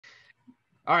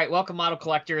All right, welcome, model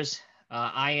collectors.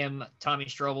 I am Tommy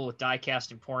Strobel with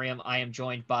Diecast Emporium. I am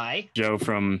joined by Joe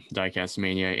from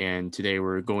DiecastMania, and today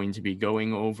we're going to be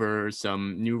going over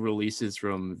some new releases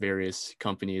from various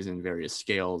companies and various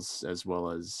scales, as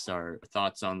well as our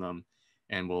thoughts on them,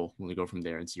 and we'll go from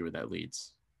there and see where that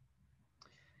leads.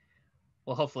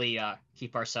 we'll hopefully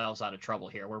keep ourselves out of trouble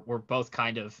here. We're both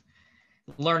kind of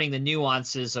learning the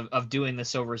nuances of doing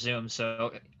this over Zoom.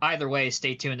 So either way,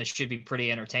 stay tuned. This should be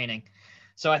pretty entertaining.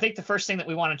 So I think the first thing that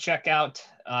we want to check out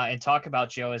and talk about,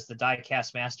 Joe, is the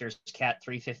Diecast Masters Cat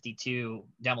 352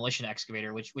 Demolition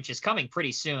Excavator, which is coming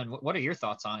pretty soon. What are your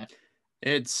thoughts on it?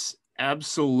 It's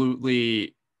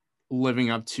absolutely living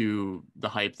up to the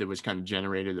hype that was kind of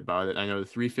generated about it. I know the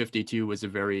 352 was a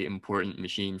very important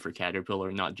machine for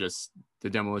Caterpillar, not just the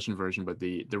demolition version, but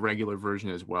the regular version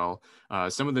as well.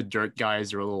 Some of the dirt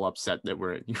guys are a little upset that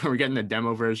we're getting the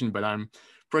demo version, but I'm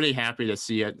pretty happy to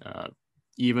see it.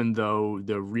 Even though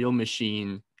the real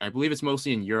machine, I believe it's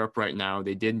mostly in Europe right now,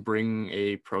 they did bring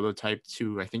a prototype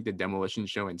to, I think, the demolition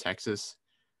show in Texas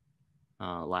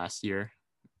last year.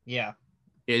 Yeah.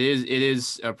 It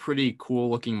is a pretty cool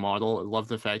looking model. I love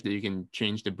the fact that you can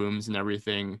change the booms and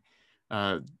everything.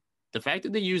 The fact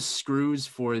that they use screws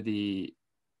for the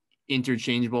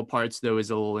interchangeable parts, though,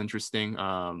 is a little interesting.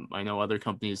 I know other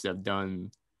companies that have done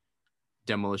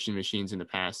demolition machines in the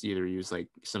past either use like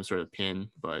some sort of pin,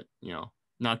 but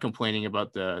not complaining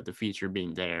about the feature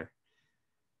being there.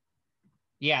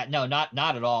 Yeah, no, not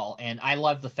at all. And I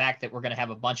love the fact that we're going to have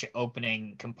a bunch of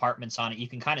opening compartments on it. You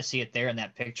can kind of see it there in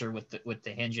that picture with the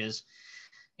hinges.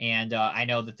 And I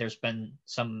know that there's been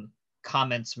some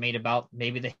comments made about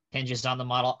maybe the hinges on the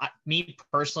model. Me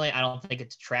personally, I don't think it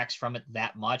detracts from it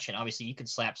that much. And obviously, you can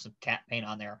slap some cat paint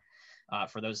on there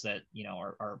for those that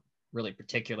are really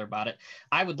particular about it.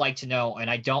 I would like to know, and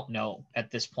I don't know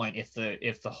at this point, if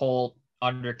the whole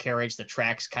undercarriage, the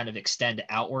tracks kind of extend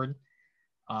outward.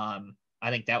 I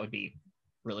think that would be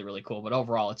really, really cool. But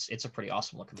overall, it's a pretty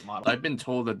awesome looking model. I've been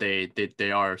told that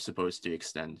they are supposed to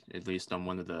extend, at least on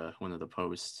one of the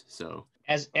posts. So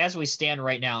as we stand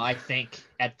right now, I think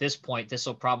at this point this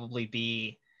will probably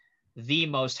be the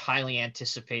most highly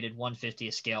anticipated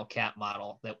 150th scale cat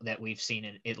model that we've seen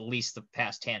in at least the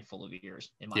past handful of years,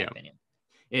 in my opinion.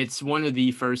 It's one of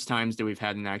the first times that we've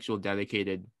had an actual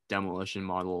dedicated demolition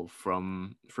model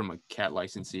from a cat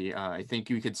licensee. I think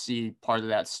you could see part of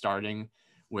that starting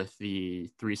with the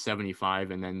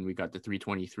 375, and then we got the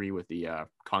 323 with the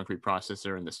concrete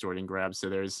processor and the sorting grab. So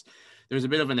there's a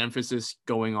bit of an emphasis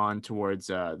going on towards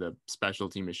the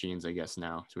specialty machines, I guess,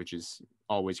 now, which is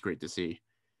always great to see.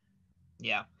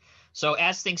 Yeah. So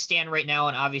as things stand right now,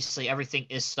 and obviously everything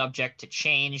is subject to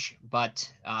change, but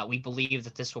we believe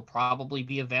that this will probably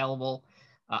be available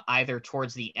either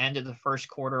towards the end of the first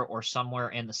quarter or somewhere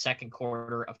in the second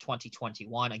quarter of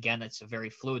 2021. Again, it's a very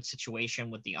fluid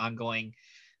situation with the ongoing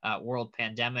world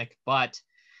pandemic, but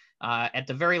at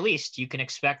the very least, you can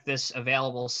expect this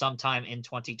available sometime in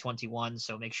 2021.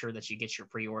 So make sure that you get your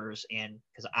pre-orders in,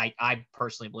 because I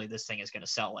personally believe this thing is going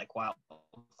to sell like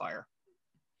wildfire.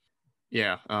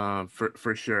 Yeah,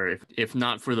 for sure. If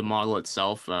not for the model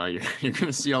itself, you're going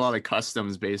to see a lot of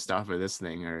customs based off of this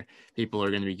thing, or people are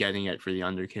going to be getting it for the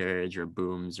undercarriage or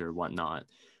booms or whatnot,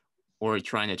 or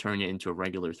trying to turn it into a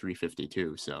regular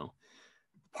 352. So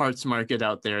parts market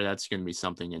out there, that's going to be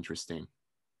something interesting.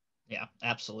 Yeah,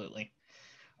 absolutely.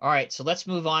 All right, so let's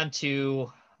move on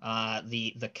to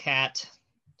the Cat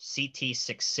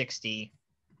CT660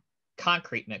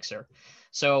 concrete mixer.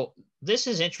 So this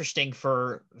is interesting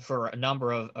for a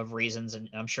number of reasons, and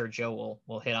I'm sure Joe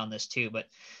will hit on this too. But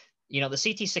the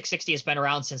CT660 has been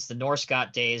around since the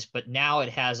Norscot days, but now it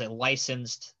has a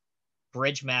licensed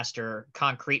Bridgemaster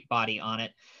concrete body on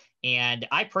it. And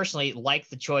I personally like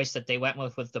the choice that they went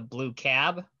with the blue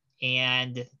cab.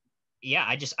 And yeah,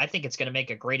 I think it's going to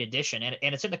make a great addition, and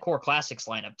it's in the Core Classics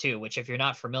lineup too. Which, if you're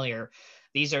not familiar,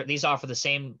 these offer the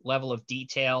same level of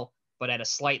detail, but at a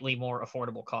slightly more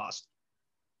affordable cost.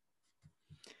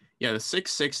 Yeah, the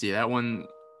 660, that one,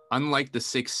 unlike the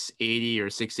 680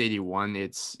 or 681,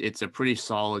 it's a pretty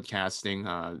solid casting.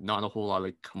 Not a whole lot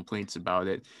of complaints about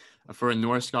it. For a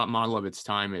Norscot model of its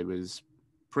time, it was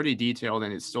pretty detailed,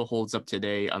 and it still holds up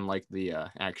today, unlike the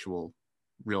actual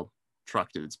real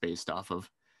truck that it's based off of.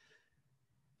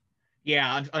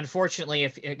 Yeah, unfortunately,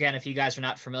 if you guys are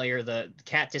not familiar, the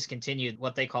CAT discontinued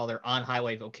what they call their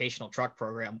on-highway vocational truck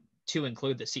program to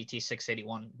include the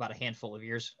CT681 about a handful of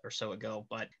years or so ago.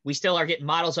 But we still are getting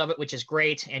models of it, which is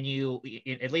great. And you,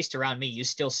 at least around me, you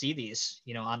still see these,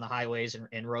 on the highways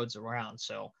and roads around.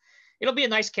 So it'll be a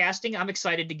nice casting. I'm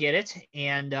excited to get it.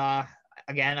 And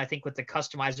again, I think with the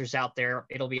customizers out there,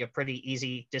 it'll be a pretty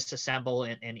easy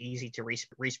disassemble and easy to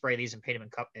respray these and paint them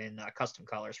in custom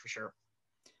colors for sure.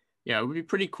 Yeah, it would be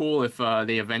pretty cool if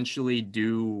they eventually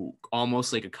do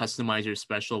almost like a customizer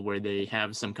special where they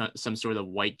have some sort of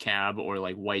white cab or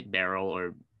like white barrel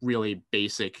or really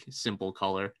basic, simple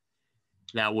color.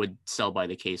 That would sell by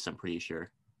the case, I'm pretty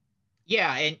sure.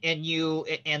 Yeah, and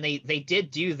they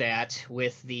did do that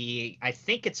with the, I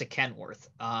think it's a Kenworth,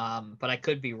 but I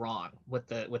could be wrong, with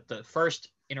the first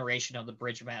iteration of the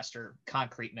Bridgemaster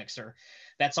concrete mixer.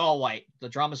 That's all white. The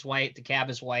drum is white, the cab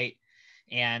is white,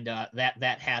 and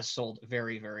that has sold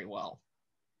very, very well.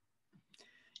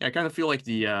 Yeah, I kind of feel like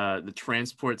the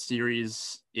Transport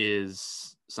series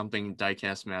is something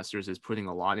Diecast Masters is putting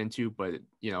a lot into, but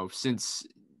since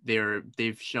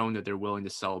they've shown that they're willing to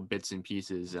sell bits and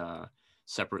pieces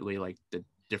separately, like the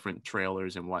different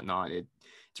trailers and whatnot,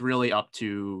 it's really up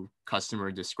to customer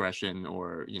discretion,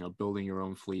 or building your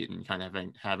own fleet and kind of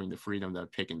having the freedom to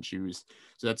pick and choose.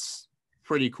 So that's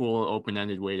pretty cool,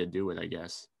 open-ended way to do it, I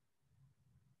guess.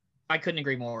 I couldn't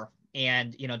agree more.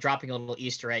 And dropping a little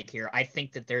Easter egg here, I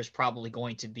think that there's probably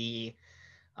going to be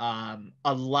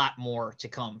a lot more to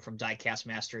come from Diecast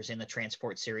Masters in the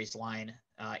Transport series line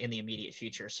in the immediate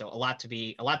future. So a lot to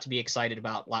be excited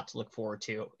about, a lot to look forward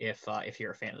to if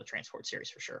you're a fan of the Transport series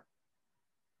for sure.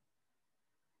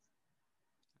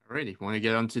 Alrighty, want to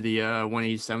get onto the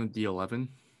 187 D11?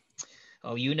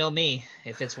 Oh, you know me.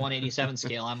 If it's 187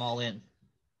 scale, I'm all in.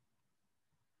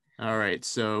 All right,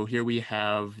 so here we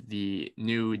have the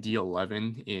new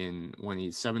D11 in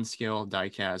 187 scale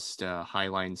diecast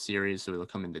Highline series, so it'll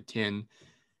come in the tin.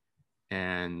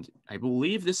 And I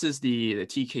believe this is the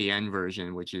TKN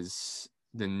version, which is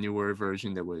the newer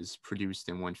version that was produced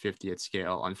in 150th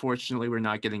scale. Unfortunately, we're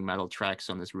not getting metal tracks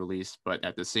on this release, but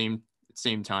at the same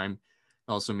time,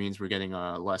 it also means we're getting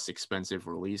a less expensive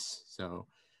release. So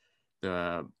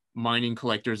the mining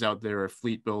collectors out there, or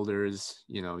fleet builders,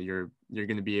 you're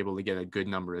going to be able to get a good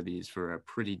number of these for a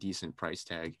pretty decent price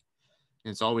tag.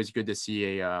 And it's always good to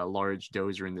see a large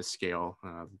dozer in this scale.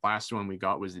 Last one we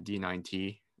got was the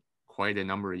D9T quite a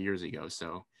number of years ago.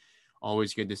 So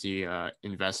always good to see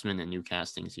investment and new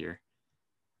castings here.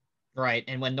 Right.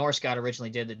 And when Norscott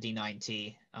originally did the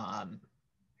D9T,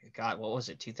 God, what was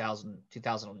it?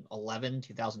 2011,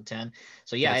 2010.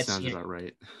 So yeah, that sounds about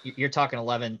right. You're talking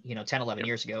 11 Yep.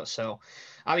 years ago. So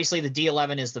obviously the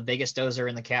D11 is the biggest dozer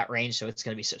in the cat range. So it's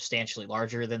going to be substantially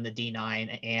larger than the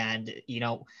D9. And,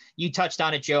 you touched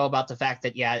on it, Joe, about the fact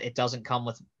that, yeah, it doesn't come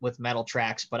with metal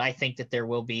tracks, but I think that there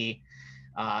will be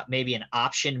maybe an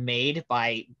option made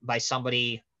by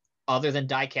somebody other than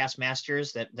Diecast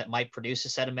Masters that might produce a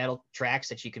set of metal tracks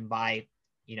that you can buy,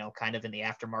 kind of in the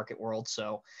aftermarket world.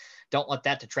 So don't let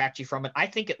that detract you from it. I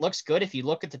think it looks good. If you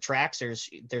look at the tracks,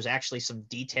 there's actually some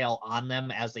detail on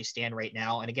them as they stand right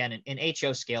now. And again, in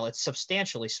HO scale, it's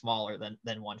substantially smaller than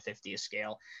 150th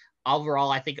scale. Overall,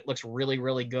 I think it looks really,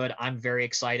 really good. I'm very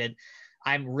excited.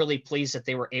 I'm really pleased that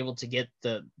they were able to get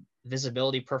the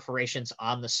visibility perforations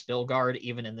on the spill guard,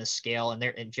 even in this scale.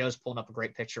 And Joe's pulling up a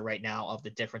great picture right now of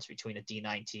the difference between a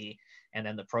D9T and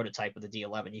then the prototype of the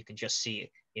D11. You can just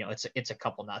see, it's a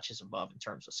couple notches above in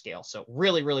terms of scale. So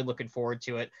really, really looking forward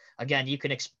to it. Again, you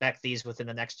can expect these within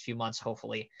the next few months,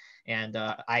 hopefully. And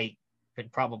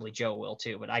probably Joe will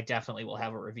too, but I definitely will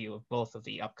have a review of both of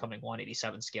the upcoming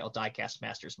 187 scale Diecast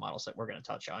Masters models that we're going to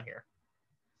touch on here.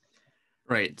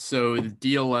 Right. So the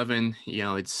D11,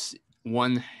 it's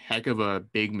one heck of a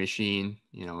big machine,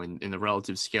 in the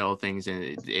relative scale of things. And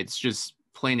it's just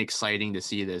plain exciting to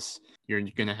see this. You're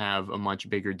going to have a much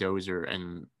bigger dozer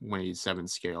and 187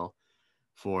 scale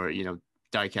for,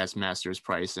 Diecast Masters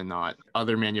price, and not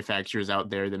other manufacturers out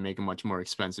there that make a much more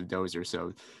expensive dozer.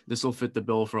 So this will fit the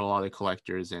bill for a lot of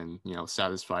collectors and,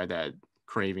 satisfy that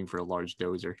craving for a large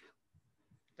dozer.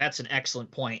 That's an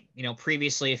excellent point.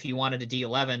 Previously, if you wanted a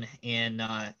D11 in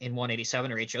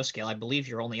 187 or HO scale, I believe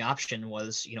your only option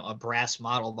was, a brass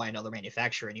model by another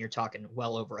manufacturer, and you're talking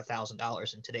well over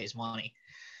 $1,000 in today's money.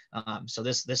 So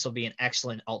this will be an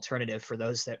excellent alternative for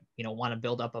those that, want to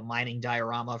build up a mining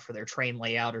diorama for their train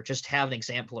layout, or just have an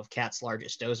example of Cat's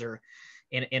largest dozer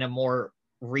in a more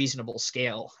reasonable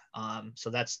scale. So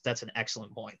that's an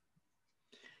excellent point.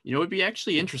 It'd be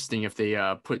actually interesting if they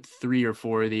put 3 or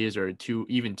 4 of these, or two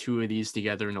of these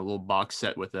together in a little box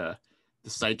set with the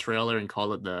site trailer, and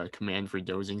call it the Command for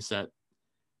Dozing set.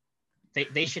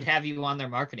 They should have you on their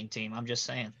marketing team. I'm just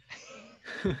saying.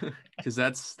 Because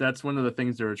that's one of the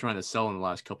things they were trying to sell in the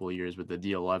last couple of years with the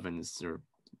D11s, or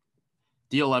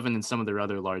D11 and some of their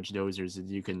other large dozers, that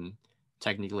you can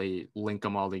technically link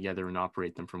them all together and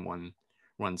operate them from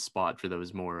one spot for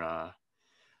those more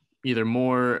either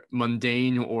more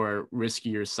mundane or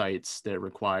riskier sites that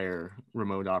require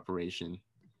remote operation.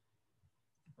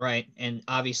 Right. And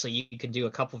obviously you can do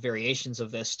a couple variations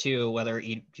of this too, whether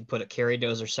you put a carry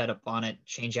dozer setup on it,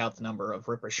 change out the number of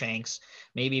ripper shanks,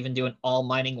 maybe even do an all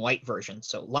mining white version.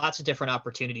 So lots of different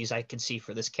opportunities I can see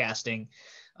for this casting.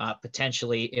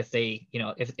 Potentially if they,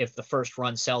 if the first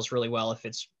run sells really well, if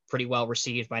it's pretty well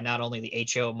received by not only the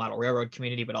HO model railroad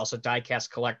community, but also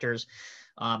diecast collectors.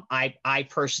 I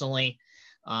personally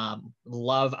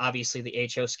love obviously the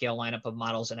HO scale lineup of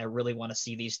models, and I really want to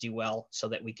see these do well so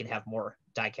that we can have more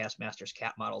Diecast Masters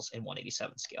Cat models in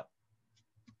 187 scale.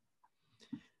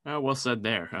 Well said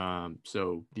there.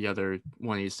 So the other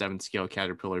 187 scale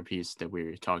Caterpillar piece that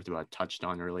we talked about, touched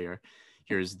on earlier,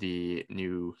 here's the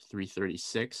new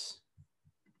 336.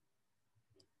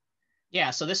 Yeah,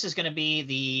 so this is going to be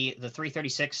the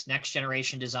 336 next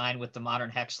generation design with the modern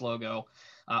hex logo.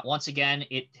 Once again,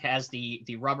 it has the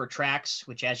rubber tracks,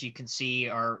 which as you can see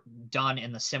are done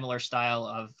in the similar style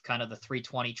of kind of the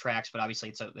 320 tracks, but obviously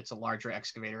it's a larger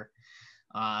excavator.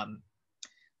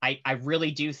 I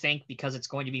really do think because it's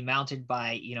going to be mounted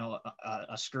by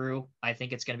a screw, I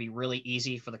think it's going to be really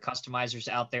easy for the customizers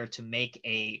out there to make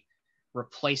a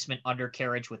replacement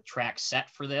undercarriage with track set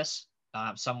for this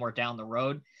somewhere down the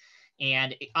road.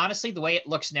 And honestly, the way it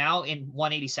looks now in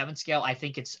 187 scale, I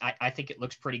think it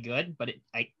looks pretty good, but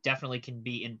I definitely can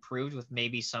be improved with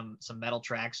maybe some metal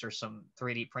tracks or some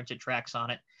 3D printed tracks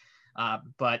on it.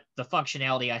 But the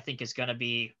functionality I think is going to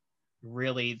be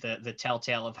really the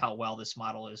telltale of how well this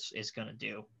model is going to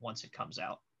do once it comes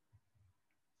out.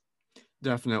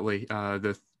 Definitely.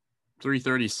 The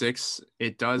 336,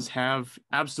 it does have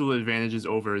absolute advantages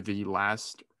over the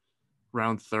last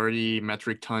around 30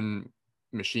 metric ton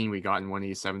machine we got in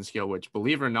 187 scale, which,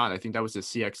 believe it or not, I think that was the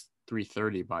CX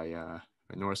 330 by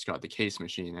Northcott, the case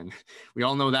machine, and we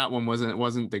all know that one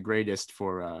wasn't the greatest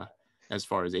for as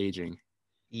far as aging.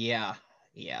 Yeah,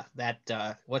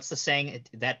 that what's the saying?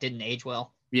 That didn't age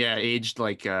well. Yeah, aged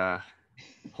like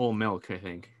whole milk, I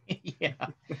think.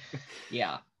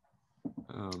 yeah.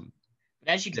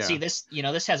 But as you can see, this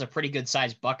has a pretty good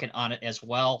sized bucket on it as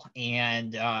well.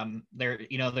 And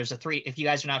there's if you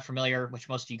guys are not familiar, which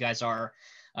most of you guys are,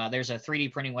 there's a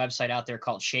 3D printing website out there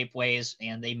called Shapeways,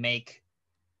 and they make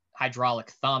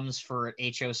hydraulic thumbs for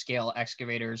HO scale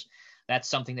excavators. That's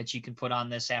something that you can put on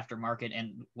this aftermarket.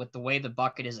 And with the way the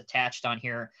bucket is attached on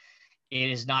here,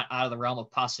 it is not out of the realm of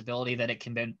possibility that it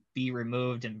can be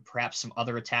removed and perhaps some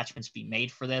other attachments be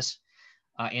made for this.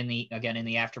 In the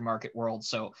aftermarket world.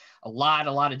 So a lot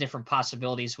of different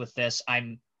possibilities with this.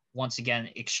 I'm once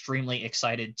again extremely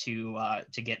excited to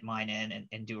get mine in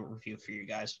and do a review for you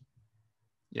guys.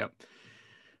 Yep.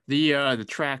 The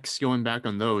tracks, going back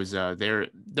on those, they're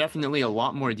definitely a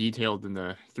lot more detailed than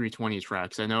the 320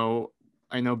 tracks. I know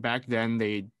back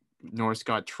then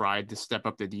Northcott tried to step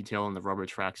up the detail on the rubber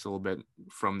tracks a little bit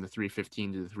from the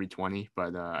 315 to the 320,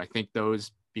 but I think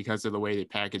those, because of the way they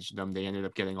packaged them, they ended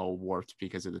up getting all warped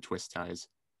because of the twist ties.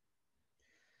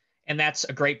 And that's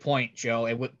a great point,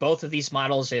 Joe. With both of these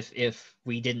models, if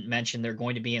we didn't mention, they're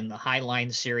going to be in the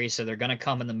Highline series, so they're going to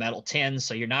come in the metal tins,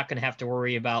 so you're not going to have to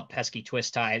worry about pesky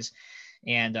twist ties.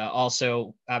 And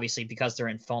also, obviously, because they're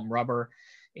in foam rubber,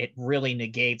 it really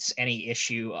negates any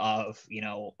issue of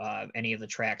any of the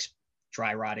tracks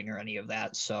dry rotting or any of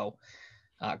that. So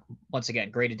once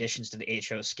again, great additions to the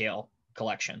HO scale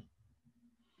collection.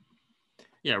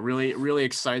 Yeah, really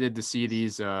excited to see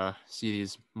these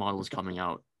models coming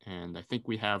out, and I think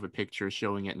we have a picture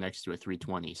showing it next to a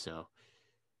 320. So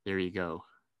there you go.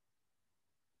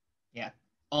 Yeah,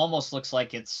 almost looks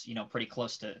like it's pretty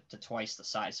close to twice the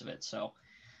size of it. So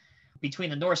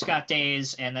between the Northcott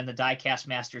days and then the Diecast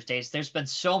Masters days, there's been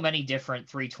so many different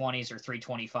 320s or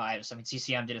 325s. I mean,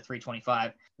 CCM did a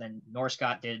 325, then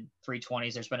Northcott did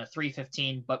 320s. There's been a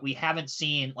 315, but we haven't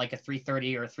seen like a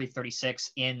 330 or a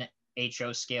 336 in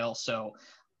HO scale. So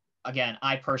again,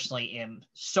 I personally am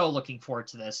so looking forward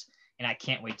to this, and I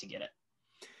can't wait to get it.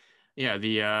 Yeah,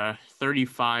 the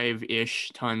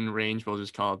 35-ish ton range, we'll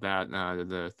just call it that,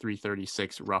 the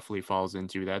 336 roughly falls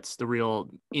into. That's the real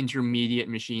intermediate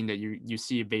machine that you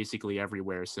see basically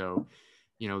everywhere. So,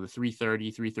 the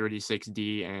 330,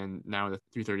 336D, and now the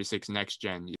 336 next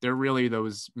gen, they're really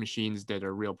those machines that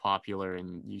are real popular,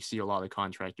 and you see a lot of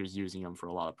contractors using them for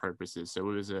a lot of purposes. So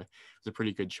it was a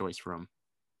pretty good choice for them.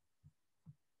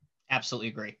 Absolutely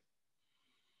agree.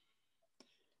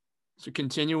 So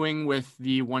continuing with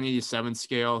the 187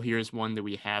 scale, here's one that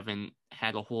we haven't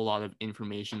had a whole lot of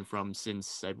information from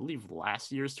since, I believe,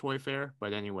 last year's Toy Fair.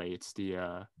 But anyway, it's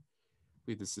I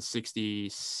believe it's the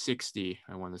 6060,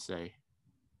 I want to say.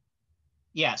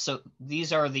 Yeah, so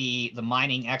these are the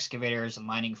mining excavators and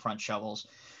mining front shovels.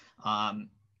 Um,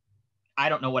 I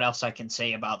don't know what else I can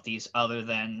say about these other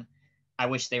than I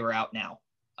wish they were out now.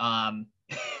 Um,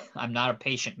 I'm not a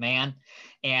patient man,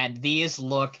 and these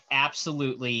look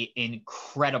absolutely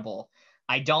incredible.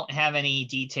 I don't have any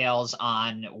details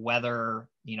on whether,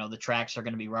 the tracks are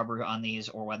going to be rubber on these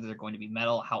or whether they're going to be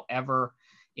metal. However,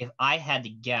 if I had to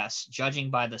guess, judging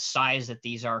by the size that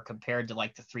these are compared to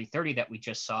like the 330 that we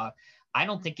just saw, I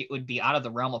don't think it would be out of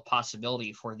the realm of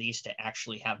possibility for these to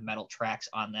actually have metal tracks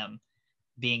on them,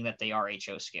 being that they are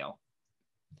HO scale.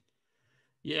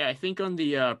 Yeah, I think on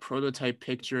the prototype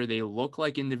picture, they look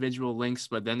like individual links,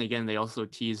 but then again, they also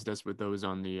teased us with those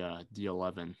on the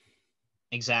D11.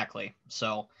 Exactly.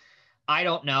 So I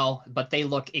don't know, but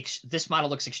this model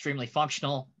looks extremely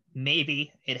functional.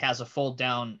 Maybe it has a fold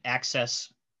down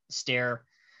access stair.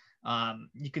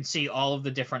 You can see all of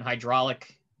the different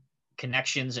hydraulic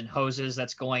connections and hoses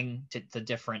that's going to the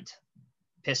different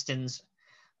pistons.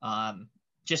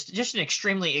 Just an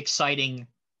extremely exciting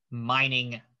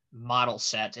mining model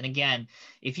set. And again,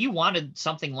 if you wanted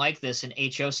something like this in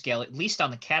HO scale, at least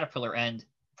on the Caterpillar end,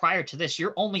 prior to this,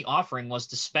 your only offering was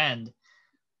to spend,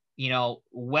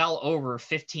 well over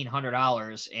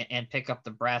 $1,500 and pick up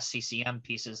the brass CCM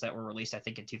pieces that were released, I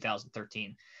think, in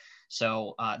 2013.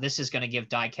 So this is going to give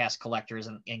diecast collectors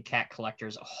and cat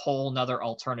collectors a whole nother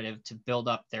alternative to build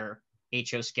up their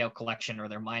HO scale collection or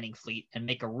their mining fleet and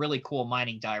make a really cool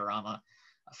mining diorama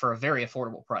for a very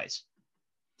affordable price.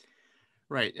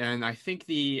 Right, and I think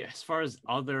as far as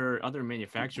other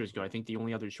manufacturers go, I think the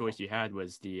only other choice you had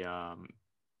was the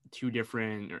two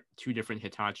different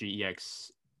Hitachi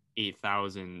EX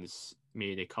 8000s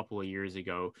made a couple of years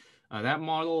ago. That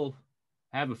model,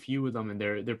 I have a few of them, and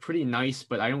they're pretty nice,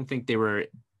 but I don't think they were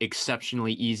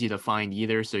exceptionally easy to find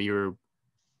either. So you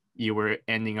were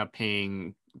ending up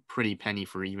paying pretty penny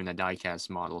for even a diecast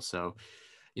model. So,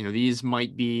 these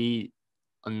might be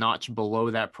a notch below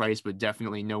that price, but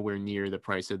definitely nowhere near the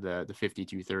price of the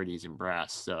 5230s in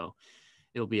brass. So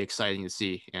it'll be exciting to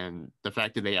see. And the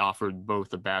fact that they offered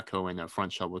both a backhoe and a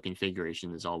front shovel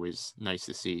configuration is always nice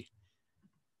to see.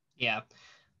 Yeah.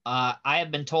 I have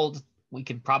been told we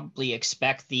can probably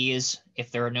expect these,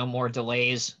 if there are no more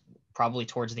delays, probably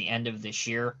towards the end of this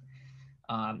year.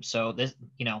 So this,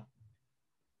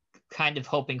 kind of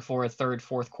hoping for a third,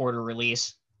 fourth quarter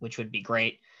release, which would be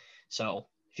great. So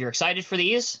if you're excited for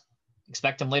these,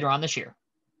 expect them later on this year.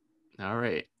 All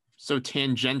right. So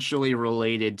tangentially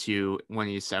related to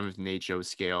 1/87th and HO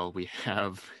scale, we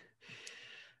have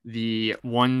the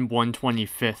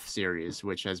 1/125th series,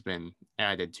 which has been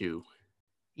added to.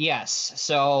 Yes.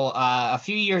 So a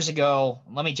few years ago,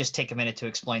 let me just take a minute to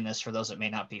explain this for those that may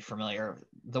not be familiar.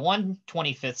 The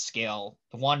 1/25th scale,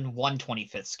 the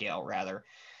 1/125th scale, rather.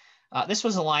 This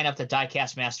was a lineup that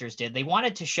Diecast Masters did. They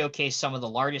wanted to showcase some of the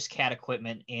largest cat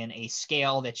equipment in a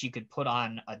scale that you could put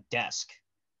on a desk,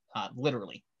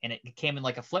 literally. And it came in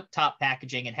like a flip top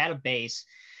packaging. It had a base.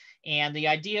 And the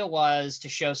idea was to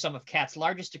show some of CAT's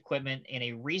largest equipment in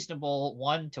a reasonable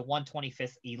 1 to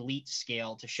 1/25th elite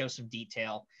scale to show some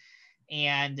detail.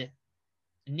 And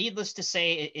needless to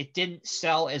say, it didn't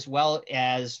sell as well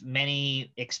as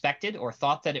many expected or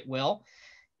thought that it will.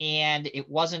 And it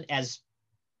wasn't as,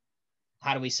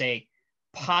 how do we say,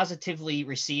 positively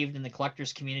received in the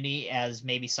collectors community as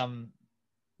maybe some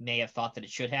may have thought that it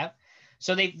should have.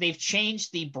 So they've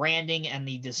changed the branding and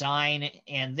the design.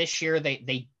 And this year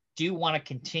they do want to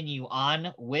continue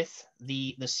on with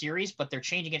the series, but they're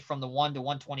changing it from the 1 to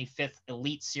 1/25th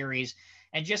Elite series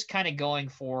and just kind of going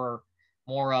for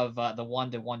more of the 1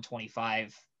 to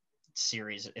 125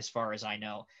 series, as far as I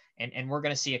know. And we're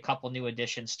going to see a couple new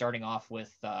additions, starting off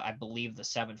with, I believe, the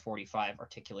 745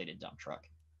 articulated dump truck.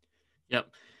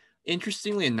 Yep.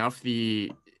 Interestingly enough,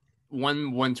 the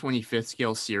 1/125th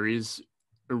scale series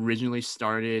originally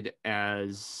started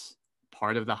as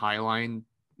part of the Highline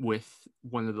with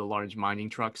one of the large mining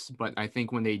trucks, but I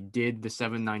think when they did the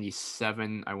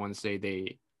 797, I want to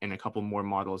say and a couple more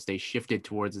models, they shifted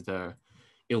towards the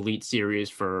Elite series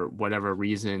for whatever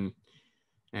reason.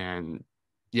 And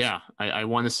yeah, I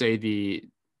want to say the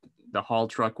haul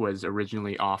truck was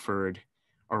originally offered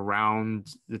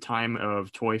around the time of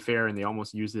Toy Fair, and they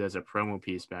almost used it as a promo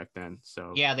piece back then.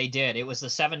 So yeah, they did. It was the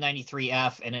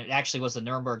 793F, and it actually was the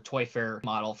Nuremberg Toy Fair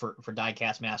model for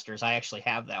Diecast Masters. I actually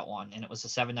have that one, and it was the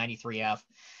 793F.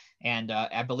 And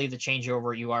I believe the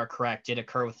changeover, you are correct, did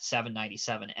occur with the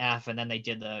 797F, and then they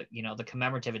did the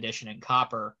commemorative edition in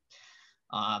copper,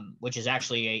 which is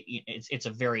actually it's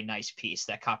a very nice piece.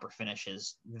 That copper finish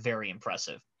is very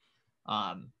impressive.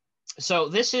 So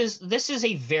this is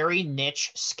a very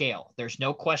niche scale. There's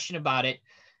no question about it.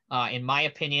 In my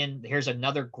opinion, here's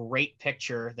another great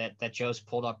picture that Joe's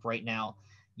pulled up right now.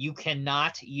 You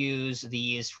cannot use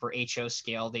these for HO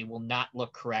scale. They will not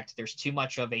look correct. There's too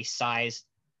much of a size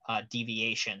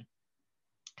deviation.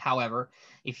 However,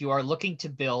 if you are looking to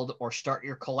build or start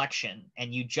your collection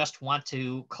and you just want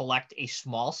to collect a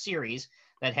small series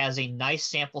that has a nice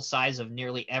sample size of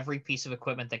nearly every piece of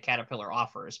equipment that Caterpillar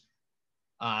offers,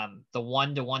 the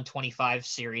 1 to 125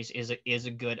 series is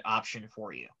a good option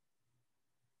for you.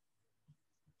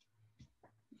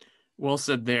 Well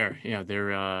said there. Yeah,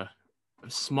 they're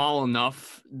small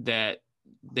enough that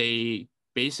they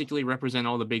basically represent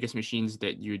all the biggest machines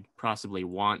that you'd possibly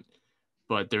want,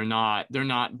 but they're not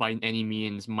by any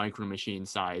means micro machine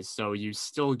size. So you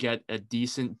still get a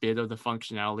decent bit of the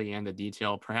functionality and the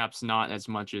detail, perhaps not as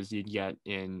much as you'd get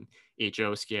in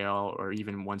HO scale or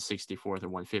even 1/64 or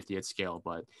 1/50th scale,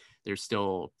 but there's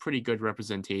still pretty good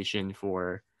representation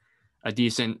for a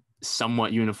decent,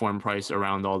 somewhat uniform price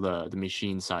around all the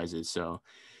machine sizes.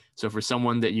 So for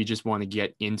someone that you just want to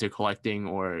get into collecting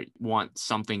or want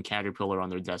something Caterpillar on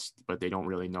their desk, but they don't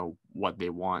really know what they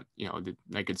want,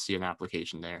 I could see an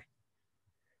application there.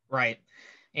 Right.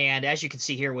 And as you can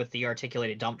see here with the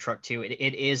articulated dump truck too,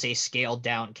 it is a scaled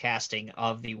down casting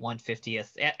of the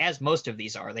 1/50th, as most of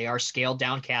these are. They are scaled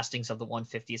down castings of the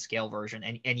 1/50th scale version.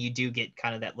 And you do get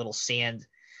kind of that little sand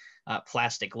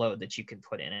plastic load that you can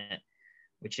put in it,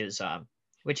 which is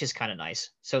kind of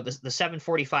nice. So the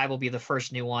 745 will be the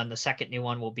first new one. The second new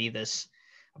one will be this,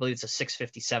 I believe it's a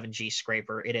 657G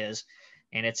scraper. It is,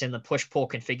 and it's in the push-pull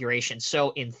configuration.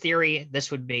 So in theory,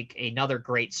 this would make another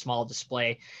great small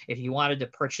display. If you wanted to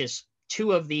purchase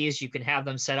 2 of these, you can have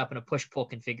them set up in a push-pull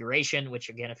configuration, which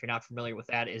again, if you're not familiar with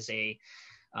that, is it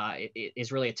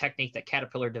is really a technique that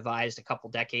Caterpillar devised a couple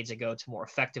decades ago to more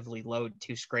effectively load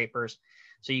 2 scrapers.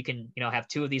 So you can, have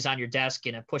 2 of these on your desk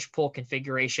in a push-pull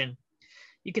configuration.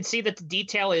 You can see that the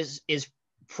detail is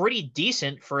pretty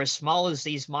decent for as small as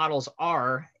these models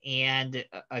are. And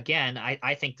again,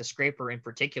 I think the scraper in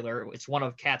particular, it's one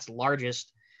of Cat's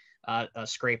largest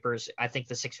scrapers. I think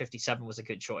the 657 was a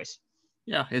good choice.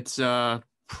 Yeah, it's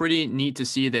pretty neat to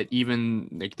see that even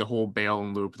like the whole bale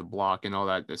and loop, the block and all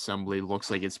that assembly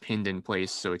looks like it's pinned in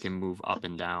place so it can move up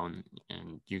and down.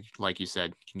 And you, like you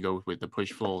said, can go with the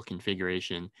push-pull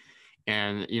configuration.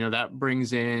 And, that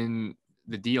brings in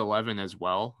the D11 as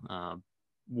well.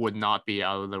 Would not be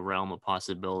out of the realm of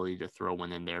possibility to throw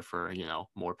one in there for,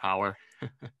 more power.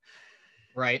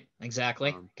 Right,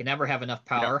 exactly. Can never have enough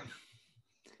power.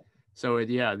 Yeah. So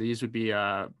these would be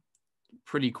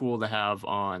pretty cool to have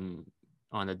on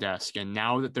a desk. And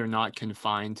now that they're not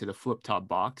confined to the flip top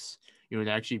box, it would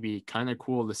actually be kind of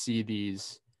cool to see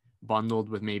these bundled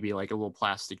with maybe like a little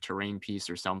plastic terrain piece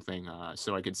or something.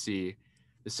 So I could see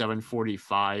the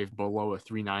 745 below a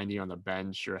 390 on the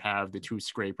bench, or have the 2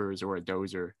 scrapers or a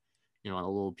dozer, on a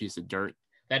little piece of dirt.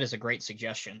 That is a great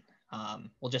suggestion.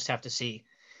 We'll just have to see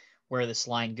where this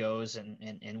line goes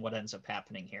and what ends up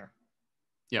happening here.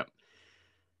 Yep.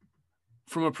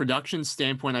 From a production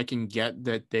standpoint, I can get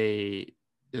that they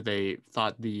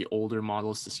thought the older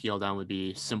models to scale down would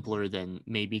be simpler than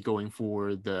maybe going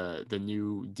for the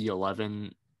new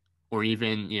D11, or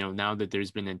even, now that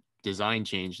there's been a design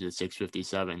change to the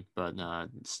 657, but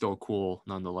it's still cool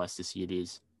nonetheless to see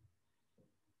these.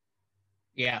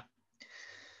 Yeah,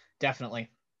 definitely.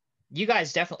 You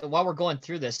guys definitely, while we're going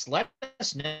through this, let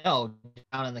us know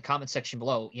down in the comment section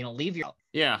below, leave your...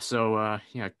 Yeah, so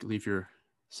leave your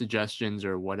suggestions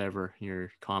or whatever, your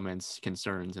comments,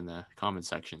 concerns in the comment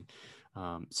section.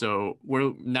 So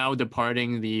we're now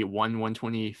departing the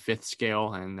 1/125th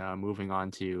scale and moving on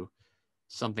to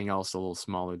something else a little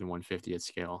smaller than 1/50th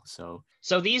scale. So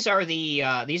these are the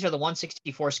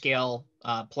 1/64 scale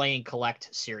play and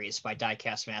collect series by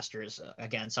Diecast Masters.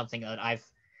 Again, something that I've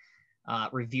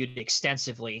reviewed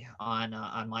extensively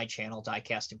on my channel,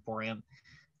 Diecast Emporium.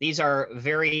 These are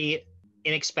very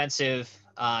inexpensive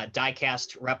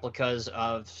diecast replicas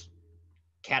of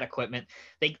Cat equipment.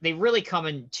 They really come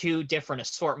in 2 different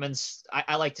assortments.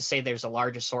 I like to say there's a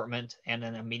large assortment and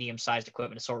then a medium-sized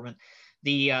equipment assortment.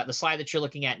 The slide that you're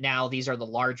looking at now, these are the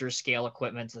larger scale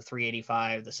equipment, the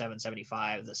 385, the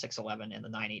 775, the 611, and the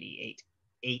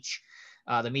 988H.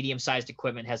 The medium-sized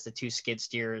equipment has the 2 skid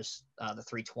steers, the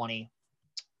 320,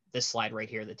 this slide right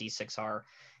here, the D6R,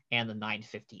 and the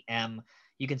 950M.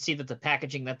 You can see that the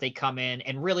packaging that they come in,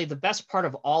 and really the best part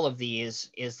of all of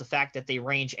these is the fact that they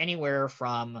range anywhere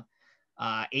from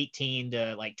 $18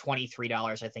 to like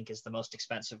 $23, I think is the most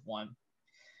expensive one.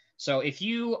 So if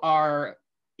you are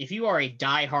a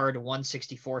diehard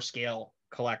 1/64 scale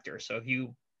collector, so if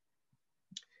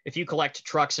you collect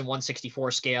trucks in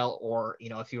 1/64 scale, or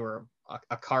if you're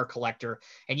a car collector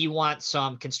and you want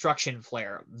some construction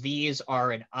flair, these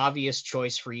are an obvious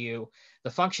choice for you. The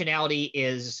functionality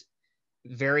is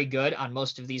very good on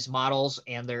most of these models,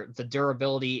 and the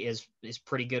durability is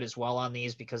pretty good as well on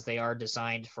these because they are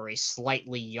designed for a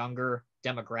slightly younger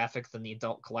demographic than the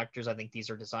adult collectors. I think these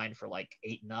are designed for like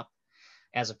 8 and up,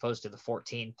 as opposed to the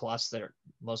 14 plus that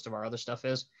most of our other stuff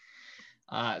is.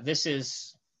 This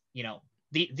is,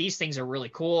 these things are really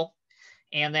cool.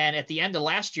 And then at the end of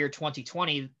last year,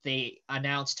 2020, they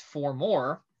announced 4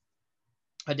 more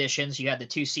additions. You had the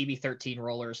 2 CB13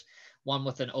 rollers, one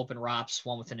with an open ROPS,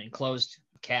 one with an enclosed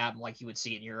cab like you would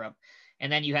see in Europe.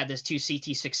 And then you had this 2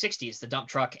 CT660s, the dump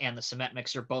truck and the cement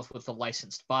mixer, both with the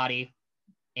licensed body.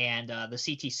 And the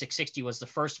CT660 was the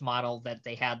first model that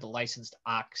they had the licensed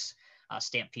Ox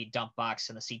Stampede dump box,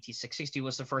 and the CT660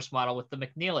 was the first model with the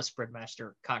McNeilus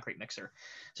Bridmaster concrete mixer.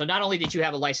 So not only did you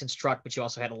have a licensed truck, but you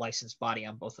also had a licensed body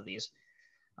on both of these.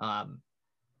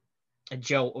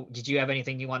 Joe, did you have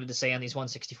anything you wanted to say on these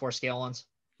 1/64 scale ones?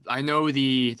 I know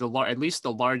at least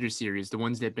the larger series, the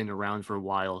ones that have been around for a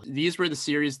while. These were the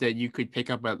series that you could pick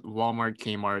up at Walmart,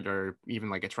 Kmart, or even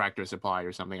like a Tractor Supply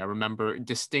or something. I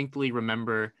distinctly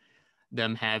remember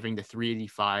them having the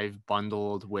 385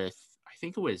 bundled with, I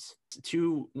think it was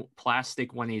 2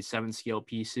 plastic 1/87 scale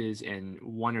pieces and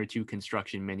 1 or 2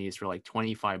 construction minis for like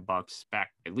 $25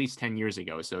 back at least 10 years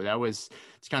ago. So it's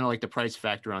kind of like the price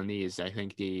factor on these. I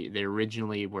think they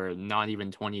originally were not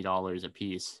even $20 a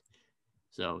piece.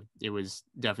 So it was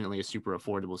definitely a super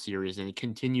affordable series, and it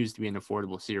continues to be an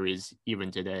affordable series even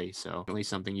today. So at least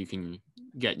something you can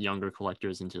get younger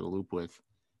collectors into the loop with.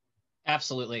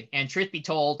 Absolutely. And truth be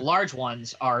told, large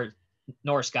ones are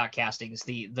Norris Scott castings.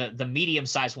 The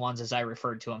medium-sized ones, as I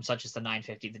referred to them, such as the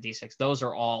 950, the D6, those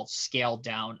are all scaled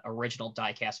down original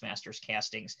Diecast Masters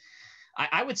castings.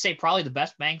 I would say probably the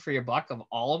best bang for your buck of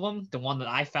all of them, the one that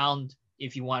I found,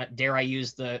 if you want, dare I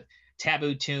use the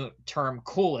taboo term,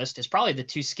 coolest, is probably the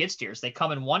 2 skid steers. They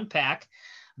come in 1 pack.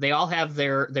 They all have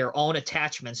their own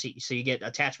attachments. So you get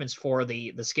attachments for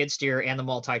the skid steer and the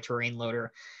multi-terrain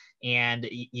loader, and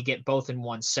you get both in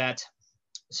 1 set.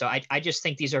 So I just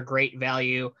think these are great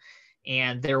value,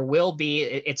 and there will be,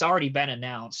 it's already been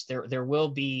announced, there will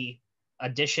be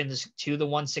additions to the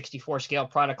 1/64 scale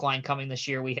product line coming this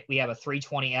year. We have a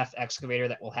 320F excavator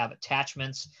that will have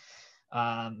attachments.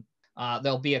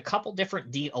 There'll be a couple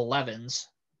different D11s.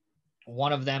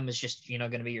 One of them is just,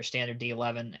 going to be your standard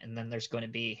D11. And then there's going to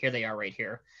be, here they are right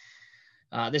here.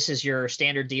 This is your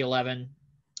standard D11.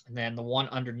 And then the one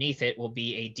underneath it will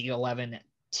be a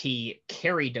D11T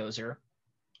carry dozer.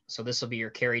 So this will be your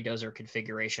carry dozer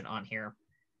configuration on here.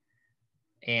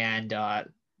 And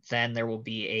then there will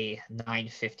be a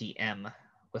 950M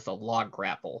with a log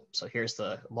grapple. So here's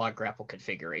the log grapple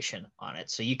configuration on it.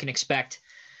 So you can expect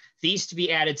these to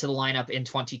be added to the lineup in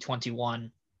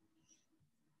 2021,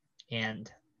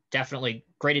 and definitely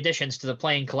great additions to the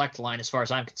play and collect line as far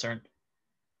as I'm concerned.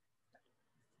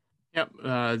 Yep,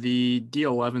 the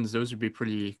D11s, those would be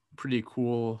pretty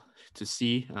cool to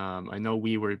see. I know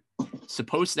we were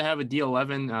supposed to have a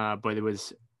D11, but it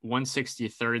was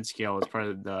 1/63rd scale as part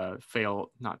of the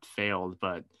not failed,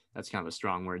 but that's kind of a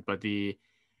strong word. But the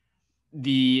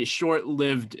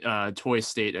short-lived Toy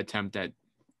State attempt at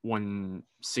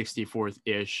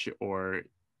 1/64th-ish, or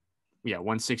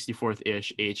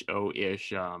 1/64th-ish,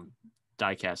 HO-ish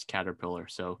diecast Caterpillar.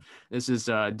 So this is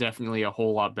definitely a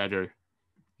whole lot better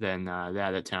than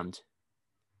that attempt.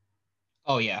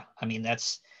 Oh yeah, I mean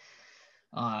that's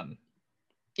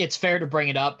it's fair to bring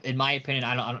it up. In my opinion,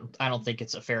 I don't think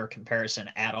it's a fair comparison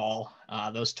at all.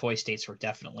 Those Toy States were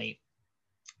definitely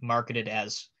marketed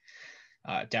as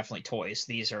definitely toys.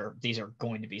 These are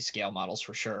going to be scale models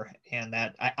for sure. And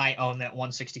that I own that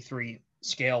 1/63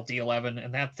 scale D11,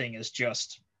 and that thing is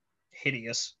just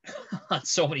hideous on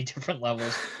so many different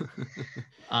levels.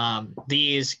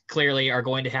 These clearly are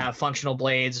going to have functional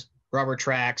blades, rubber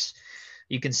tracks.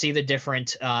 You can see the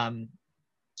different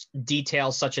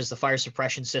details, such as the fire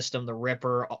suppression system, the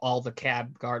ripper, all the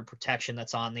cab guard protection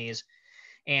that's on these.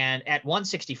 And at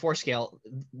 1/64 scale,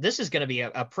 this is going to be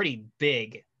a pretty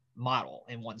big model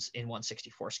in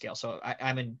 1/64 scale. So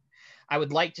I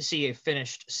would like to see a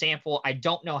finished sample. I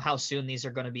don't know how soon these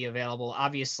are going to be available.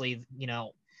 Obviously,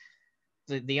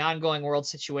 the ongoing world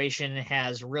situation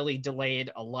has really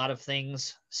delayed a lot of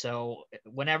things. So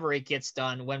whenever it gets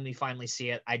done, when we finally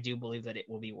see it, I do believe that it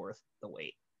will be worth the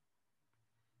wait.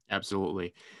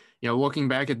 Absolutely. Looking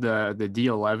back at the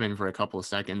D11 for a couple of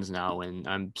seconds now, and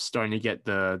I'm starting to get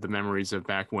the memories of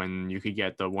back when you could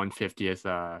get the 1/50th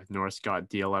Norris Scott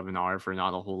D11R for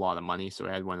not a whole lot of money. So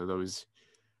I had one of those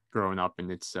growing up,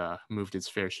 and it's moved its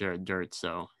fair share of dirt.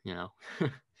 So,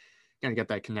 kind of get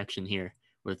that connection here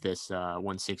with this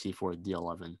 164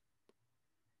 D11.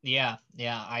 Yeah,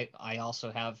 I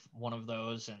also have one of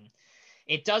those, and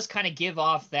it does kind of give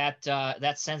off that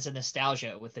that sense of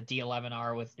nostalgia with the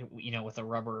D11R with with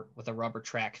a rubber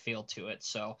track feel to it.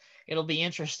 So it'll be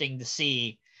interesting to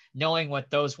see, knowing what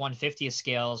those 150th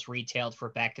scales retailed for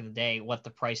back in the day, what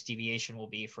the price deviation will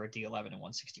be for a D11 and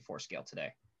 164 scale today.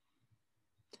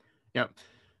 Yep.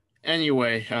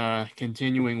 Anyway,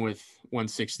 continuing with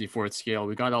 164th scale,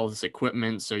 we got all this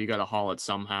equipment, so you got to haul it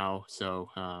somehow. So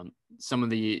some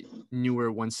of the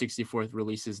newer 164th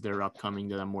releases that are upcoming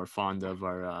that I'm more fond of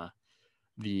are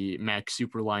the Mack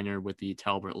SuperLiner with the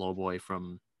Talbot Lowboy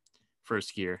from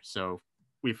First Gear. So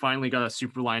we finally got a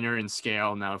SuperLiner in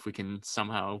scale. Now, if we can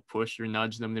somehow push or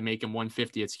nudge them to make them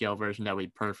 150th scale version, that would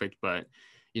be perfect. But,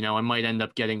 I might end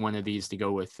up getting one of these to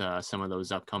go with some of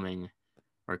those upcoming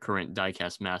our current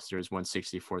Diecast Masters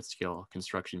 164th scale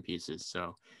construction pieces.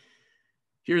 So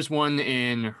here's one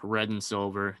in red and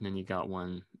silver, and then you got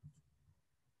one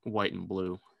white and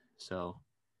blue. So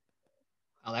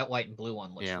that white and blue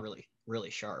one looks really,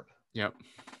 really sharp. Yep.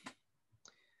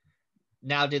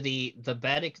 Now, do the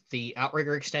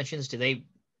outrigger extensions, do they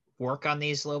work on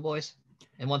these Lowboys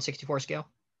in 164 scale?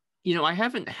 I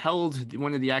haven't held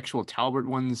one of the actual Talbot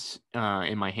ones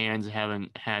in my hands. I haven't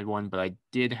had one, but I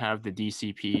did have the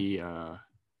DCP.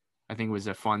 I think it was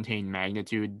a Fontaine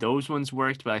Magnitude. Those ones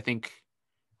worked, but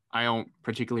I don't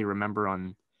particularly remember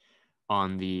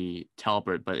on the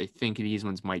Talbot, but I think these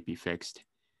ones might be fixed.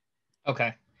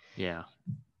 Okay. Yeah.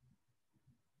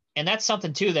 And that's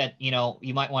something too that,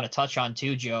 you might want to touch on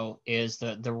too, Joe, is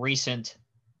the recent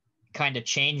kind of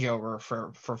changeover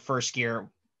for First Gear,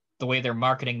 the way they're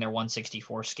marketing their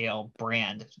 164 scale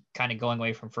brand, kind of going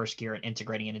away from First Gear and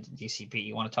integrating it into DCP.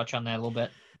 You want to touch on that a little bit?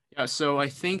 Yeah, so I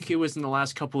think it was in the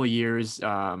last couple of years,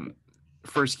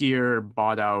 First Gear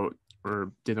bought out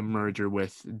or did a merger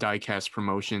with Diecast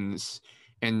Promotions,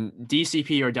 and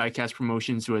DCP or Diecast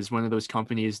Promotions was one of those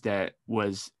companies that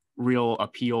was real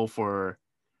appeal for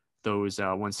those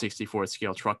 164th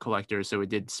scale truck collectors. So it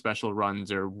did special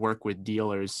runs or work with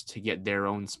dealers to get their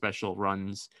own special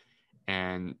runs.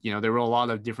 And, there were a lot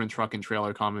of different truck and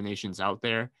trailer combinations out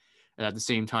there. And at the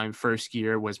same time, First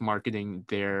Gear was marketing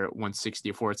their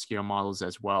 164th scale models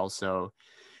as well. So,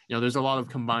 there's a lot of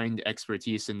combined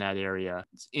expertise in that area.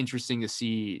 It's interesting to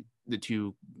see the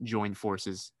two join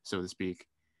forces, so to speak.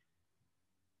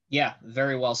 Yeah,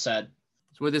 very well said.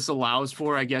 So what this allows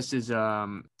for, I guess, is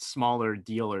smaller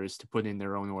dealers to put in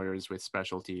their own orders with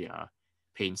specialty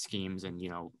paint schemes and,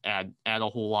 add a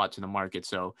whole lot to the market.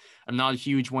 So I'm not a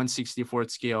huge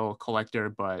 164th scale collector,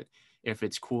 but if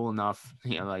it's cool enough,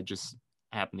 I just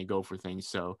happen to go for things.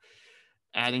 So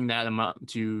adding that amount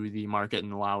to the market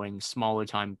and allowing smaller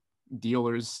time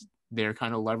dealers their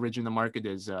kind of leverage in the market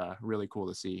is really cool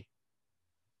to see.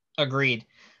 Agreed.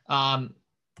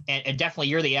 And definitely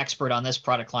you're the expert on this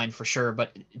product line for sure,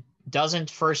 but doesn't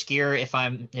First Gear, if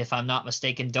I'm not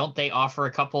mistaken, don't they offer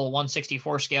a couple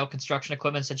 164 scale construction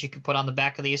equipments that you can put on the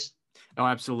back of these? Oh,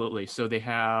 absolutely. So they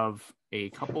have a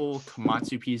couple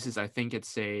Komatsu pieces. I think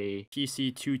it's a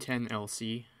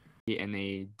PC210LC and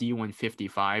a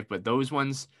D155, but those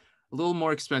ones a little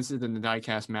more expensive than the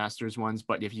Diecast Masters ones.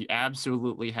 But if you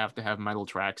absolutely have to have metal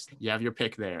tracks, you have your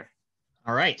pick there.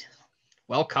 All right.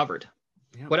 Well covered.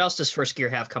 Yep. What else does First Gear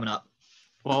have coming up?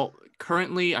 Well,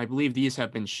 currently, I believe these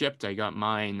have been shipped. I got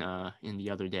mine in the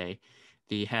other day.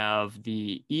 They have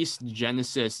the East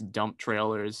Genesis dump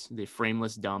trailers, the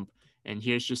frameless dump. And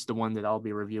here's just the one that I'll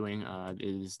be reviewing.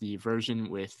 Is the version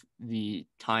with the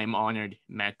time-honored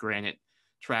Mack Granite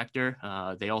tractor.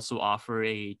 They also offer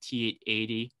a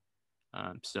T880.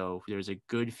 So there's a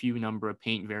good few number of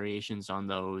paint variations on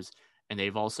those. And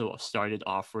they've also started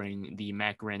offering the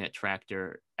Mack Granite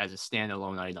tractor as a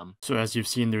standalone item. So as you've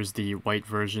seen, there's the white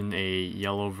version, a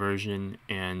yellow version,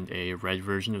 and a red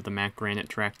version of the Mack Granite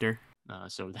tractor.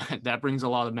 So that brings a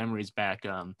lot of memories back.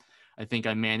 I think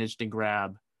I managed to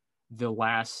grab the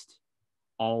last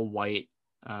all-white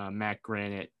Mack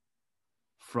Granite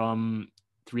from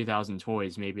 3000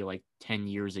 Toys maybe like 10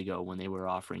 years ago when they were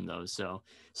offering those. So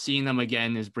seeing them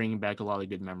again is bringing back a lot of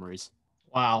good memories.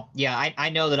 Wow. Yeah, I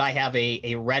know that I have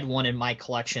a red one in my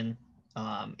collection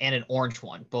and an orange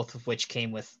one, both of which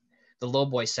came with the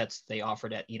Lowboy sets they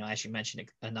offered at, as you mentioned,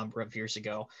 a number of years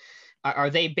ago. Are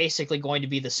they basically going to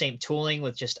be the same tooling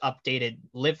with just updated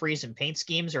liveries and paint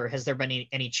schemes, or has there been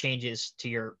any changes to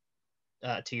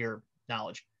your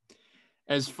knowledge?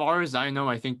 As far as I know,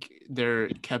 I think they're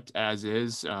kept as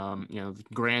is.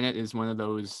 Granite is one of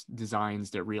those designs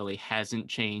that really hasn't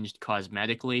changed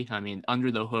cosmetically. I mean,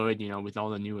 under the hood, with all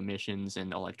the new emissions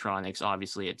and electronics,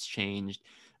 obviously it's changed.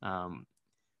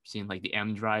 Seen like the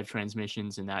M drive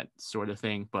transmissions and that sort of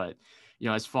thing. But, you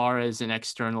know, as far as an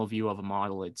external view of a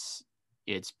model, it's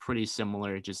pretty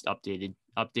similar, just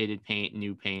updated paint,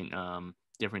 new paint,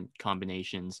 different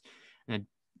combinations. And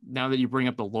now that you bring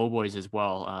up the Lowboys as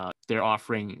well, they're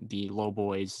offering the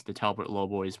Lowboys, the Talbot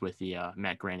Lowboys with the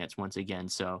matte granites once again.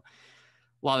 So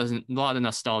a lot of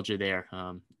nostalgia there.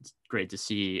 It's great to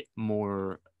see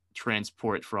more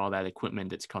transport for all that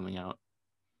equipment that's coming out.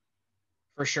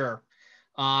 For sure.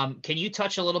 Can you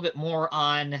touch a little bit more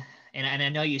on, and I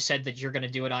know you said that you're going to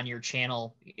do it on your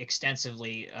channel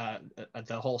extensively,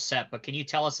 the whole set, but can you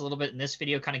tell us a little bit in this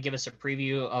video, kind of give us a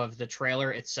preview of the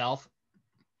trailer itself?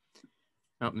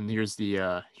 Oh, and here's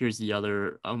the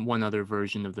other one other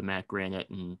version of the matte granite,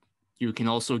 and you can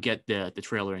also get the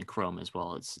trailer in chrome as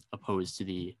well, as opposed to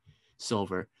the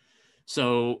silver.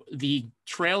 So the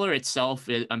trailer itself,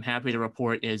 I'm happy to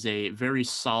report, is a very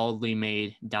solidly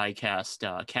made die-cast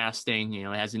casting. You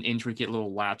know, it has an intricate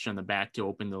little latch on the back to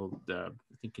open the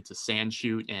I think it's a sand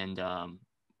chute, and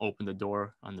open the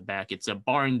door on the back. It's a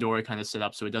barn door kind of set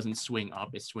up, so it doesn't swing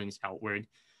up, it swings outward.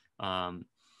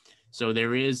 So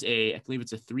there is I believe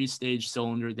it's a 3-stage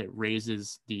cylinder that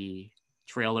raises the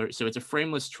trailer. So it's a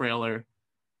frameless trailer.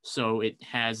 So it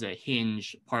has a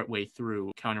hinge partway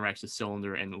through, counteracts the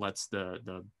cylinder and lets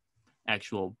the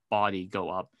actual body go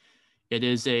up. It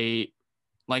is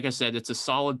like I said, it's a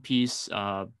solid piece.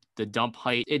 The dump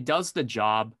height, it does the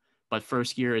job, but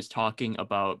First Gear is talking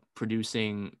about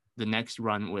producing the next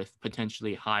run with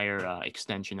potentially higher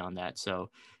extension on that. So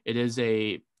it is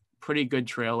a pretty good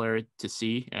trailer to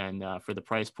see, and for the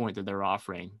price point that they're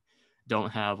offering, don't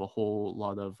have a whole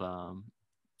lot of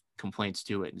complaints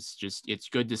to it. It's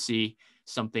good to see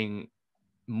something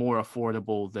more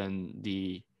affordable than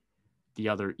the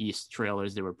other East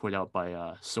trailers that were put out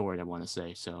by Sword, I want to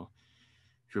say. So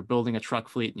if you're building a truck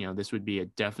fleet, you know, this would be a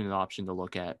definite option to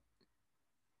look at.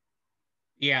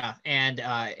 Yeah, and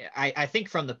I think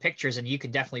from the pictures, and you can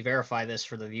definitely verify this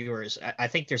for the viewers, I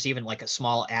think there's even like a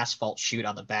small asphalt chute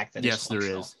on the back that yes, is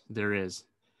functional. There is.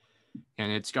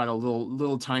 And it's got a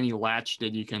little tiny latch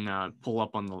that you can pull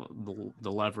up on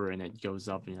the lever, and it goes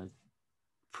up. You know,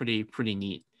 pretty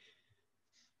neat.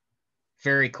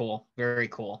 Very cool. Very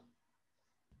cool.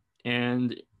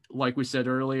 And like we said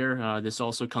earlier, this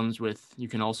also comes with, you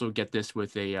can also get this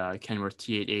with a Kenworth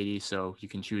T880. So you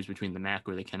can choose between the Mack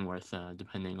or the Kenworth,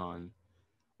 depending on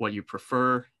what you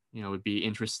prefer. You know, it would be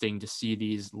interesting to see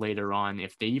these later on,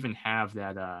 if they even have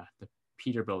that, the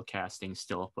Peterbilt casting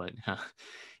still, but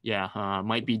yeah,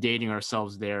 might be dating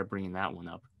ourselves there, bringing that one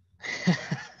up.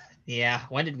 Yeah.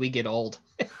 When did we get old?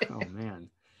 Oh man.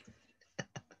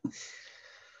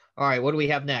 All right, what do we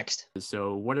have next?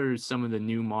 So what are some of the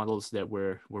new models that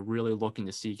we're really looking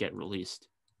to see get released?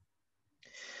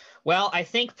 Well, I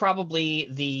think probably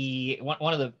the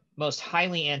one of the most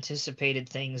highly anticipated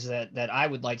things that I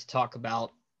would like to talk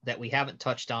about that we haven't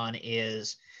touched on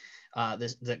is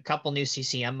the couple new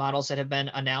CCM models that have been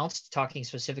announced, talking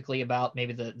specifically about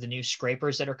maybe the new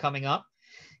scrapers that are coming up,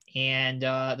 and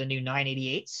the new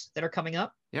 988s that are coming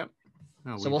up. Yep.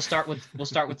 So we'll start with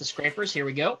the scrapers. Here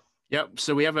we go. Yep.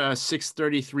 So we have a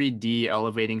 633D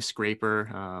elevating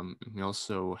scraper. We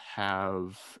also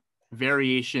have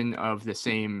variation of the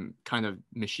same kind of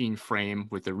machine frame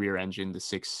with the rear engine, the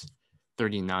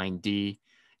 639D.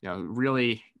 You know,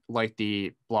 really like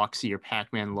the Bloxy or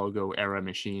Pac-Man logo era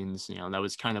machines. You know, that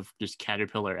was kind of just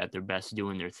Caterpillar at their best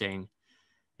doing their thing.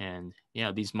 And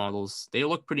yeah, these models, they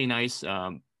look pretty nice.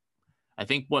 I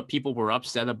think what people were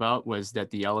upset about was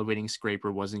that the elevating scraper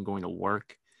wasn't going to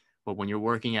work. But when you're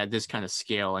working at this kind of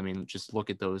scale, I mean, just look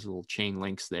at those little chain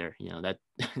links there. You know,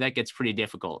 that gets pretty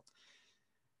difficult.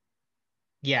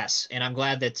 Yes, and I'm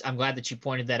glad that you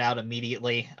pointed that out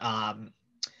immediately.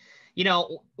 You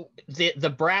know,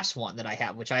 the brass one that I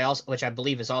have, which I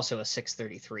believe is also a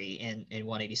 633 in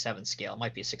 187 scale, it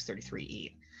might be a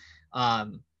 633E.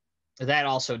 That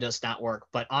also does not work,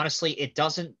 but honestly, it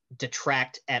doesn't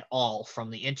detract at all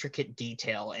from the intricate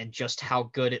detail and just how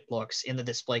good it looks in the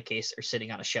display case or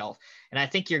sitting on a shelf. And I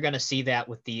think you're going to see that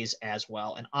with these as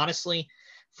well. And honestly,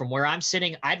 from where I'm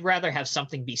sitting, I'd rather have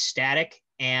something be static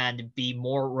and be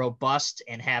more robust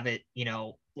and have it, you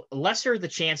know, lesser the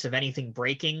chance of anything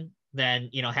breaking than,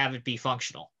 you know, have it be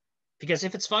functional. Because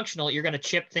if it's functional, you're going to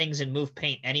chip things and move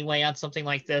paint anyway on something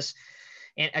like this.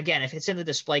 And again, if it's in the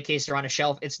display case or on a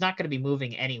shelf, it's not going to be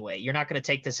moving anyway. You're not going to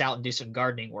take this out and do some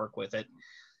gardening work with it.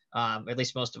 At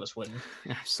least most of us wouldn't.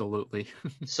 Absolutely.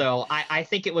 So I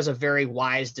think it was a very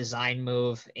wise design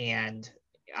move, and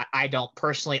I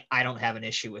don't have an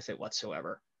issue with it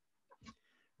whatsoever.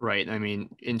 Right. I mean,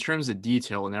 in terms of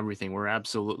detail and everything, we're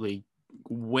absolutely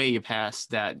way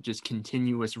past that just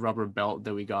continuous rubber belt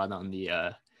that we got on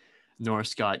the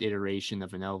Northcott iteration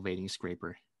of an elevating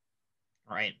scraper.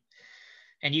 Right.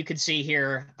 And you can see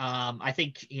here, I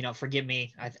think, forgive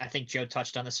me, I think Joe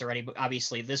touched on this already, but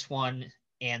obviously this one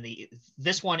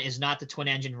this one is not the twin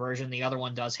engine version. The other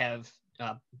one does have,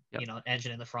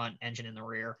 engine in the front, engine in the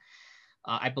rear.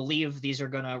 I believe these are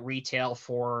going to retail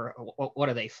for, what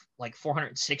are they, like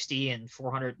 460 and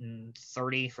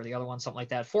 430 for the other one, something like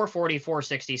that. 440,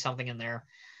 460, something in there,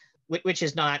 which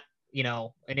is not,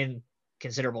 an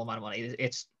inconsiderable amount of money.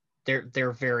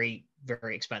 They're very,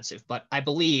 very expensive. But I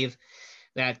believe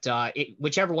that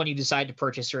whichever one you decide to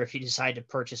purchase, or if you decide to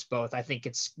purchase both, I think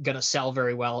it's going to sell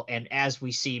very well. And as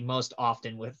we see most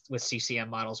often with CCM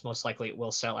models, most likely it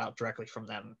will sell out directly from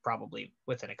them, probably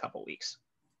within a couple weeks.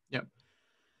 Yep.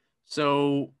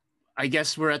 So I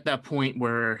guess we're at that point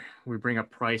where we bring up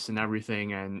price and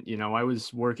everything. And, I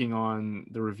was working on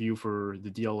the review for the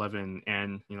D11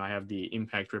 and, I have the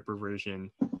Impact Ripper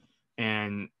version,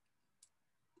 and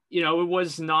it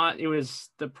was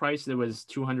the price that was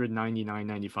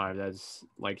 $299.95. That's,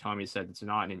 like Tommy said, it's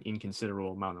not an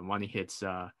inconsiderable amount of money. It's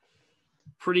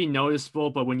pretty noticeable,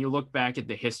 but when you look back at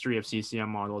the history of CCM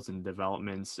models and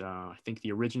developments, I think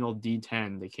the original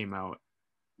D10, they came out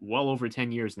well over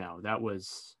 10 years now. That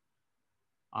was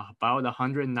about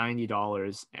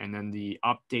 $190. And then the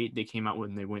update they came out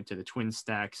when they went to the twin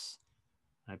stacks,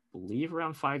 I believe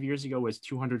around 5 years ago, was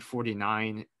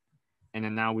 $249. And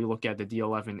then now we look at the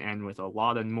D11N with a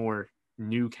lot of more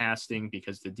new casting,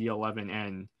 because the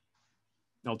D11N,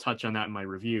 I'll touch on that in my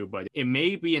review, but it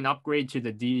may be an upgrade to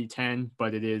the D10,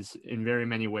 but it is in very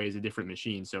many ways a different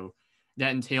machine. So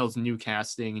that entails new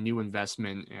casting, new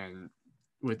investment, and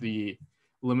with the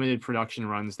limited production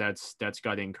runs, that's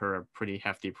got to incur a pretty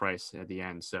hefty price at the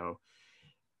end. So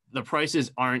the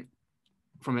prices aren't,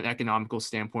 from an economical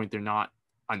standpoint, they're not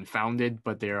unfounded,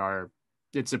 but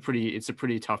it's a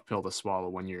pretty tough pill to swallow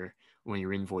when your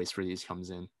invoice for these comes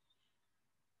in.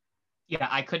 Yeah,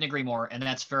 I couldn't agree more. And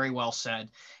that's very well said.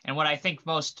 And what I think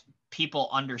most people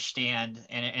understand,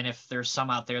 and if there's some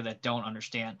out there that don't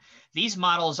understand, these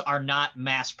models are not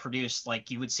mass produced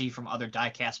like you would see from other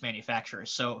diecast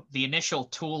manufacturers. So the initial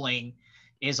tooling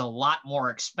is a lot more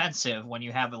expensive when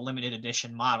you have a limited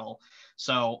edition model.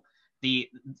 So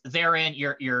therein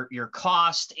your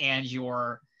cost and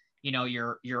your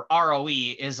ROE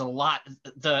is a lot,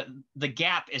 the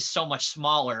gap is so much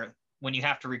smaller when you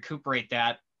have to recuperate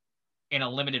that in a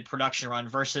limited production run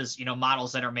versus,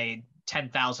 models that are made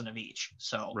 10,000 of each.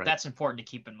 So right. That's important to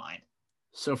keep in mind.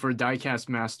 So for diecast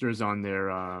masters on their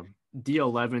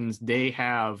D11s, they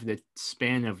have the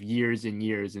span of years and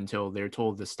years until they're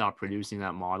told to stop producing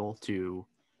that model to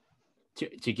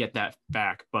get that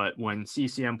back. But when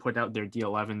CCM put out their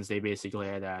D11s, they basically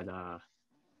had a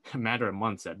matter of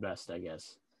months at best, I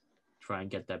guess, try and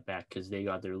get that back, because they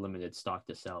got their limited stock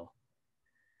to sell.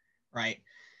 Right.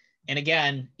 And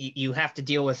again, you have to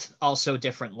deal with also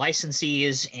different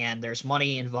licensees, and there's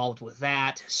money involved with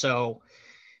that. So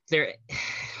they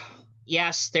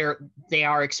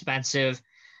are expensive,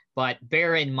 but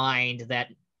bear in mind that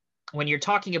when you're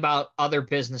talking about other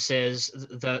businesses,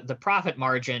 the profit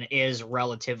margin is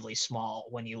relatively small.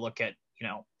 When you look at,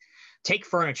 take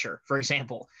furniture, for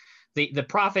example, the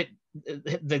profit,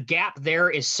 the gap there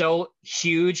is so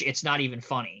huge, it's not even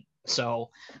funny. So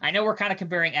I know we're kind of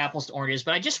comparing apples to oranges,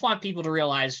 but I just want people to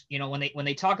realize, when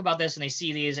they talk about this and they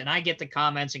see these, and I get the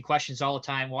comments and questions all the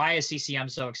time, why is CCM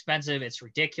so expensive? It's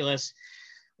ridiculous.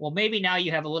 Well, maybe now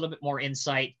you have a little bit more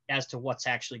insight as to what's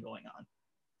actually going on.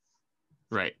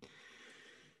 Right.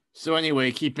 So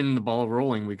anyway, keeping the ball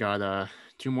rolling, we got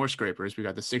two more scrapers. We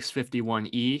got the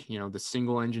 651E, the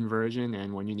single engine version,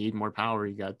 and when you need more power,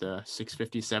 you got the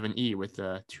 657E with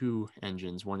two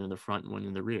engines, one in the front and one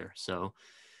in the rear. So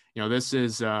this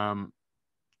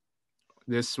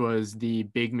was the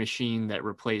big machine that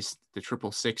replaced the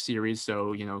 666 series.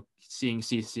 So, seeing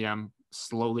CCM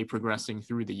slowly progressing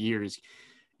through the years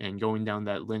and going down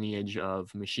that lineage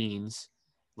of machines,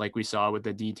 like we saw with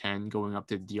the D10 going up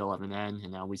to the D11N,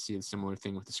 and now we see a similar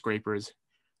thing with the scrapers,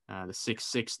 the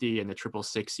 660 and the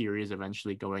 666 series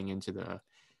eventually going into the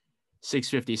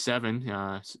 657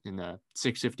 in the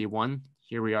 651.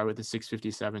 Here we are with the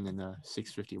 657 and the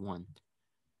 651.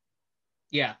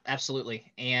 Yeah,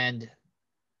 absolutely. And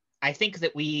I think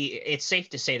that it's safe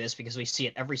to say this because we see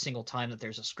it every single time that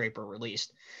there's a scraper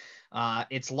released.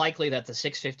 It's likely that the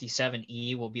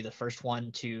 657E will be the first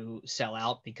one to sell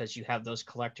out, because you have those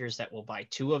collectors that will buy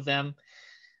two of them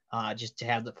just to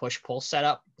have the push-pull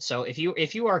setup. So if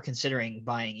you are considering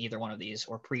buying either one of these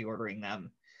or pre-ordering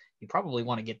them, you probably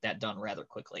want to get that done rather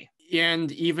quickly.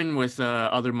 And even with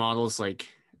other models like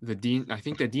I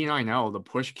think the D9L, the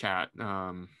push cat.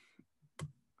 Let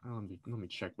me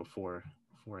check before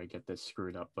I get this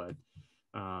screwed up. But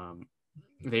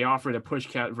they offered a push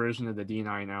cat version of the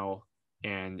D9L,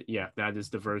 and yeah, that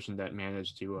is the version that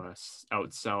managed to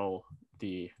outsell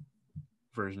the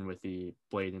version with the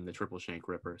blade and the triple shank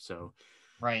ripper. So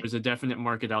right, there's a definite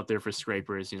market out there for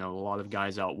scrapers. You know, a lot of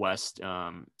guys out west.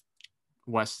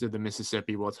 West of the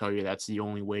Mississippi will tell you that's the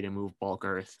only way to move bulk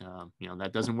earth. You know,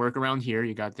 that doesn't work around here.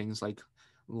 You got things like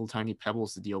little tiny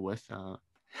pebbles to deal with.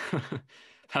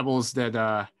 Pebbles that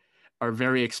are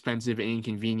very expensive and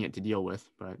inconvenient to deal with.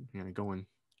 But you know,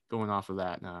 going off of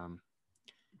that,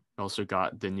 also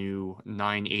got the new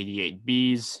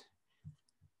 988Bs.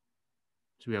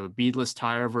 So we have a beadless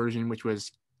tire version, which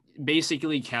was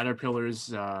basically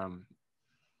Caterpillar's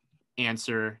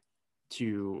answer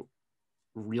to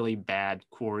really bad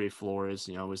quarry floors.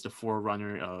 You know, it was the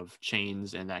forerunner of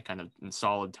chains and that kind of and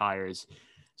solid tires.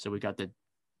 So we got the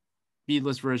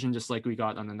beadless version, just like we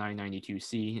got on the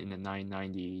 992C and the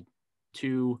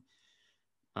 992.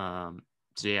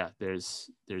 So yeah, there's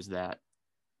that.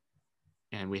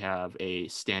 And we have a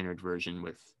standard version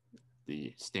with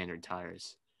the standard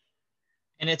tires.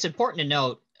 And it's important to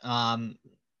note,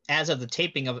 as of the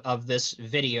taping of this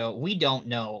video, we don't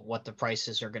know what the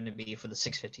prices are going to be for the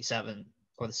 657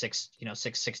 or the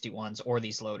 661s or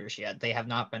these loaders yet. They have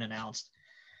not been announced.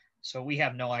 So we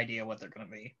have no idea what they're going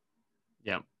to be.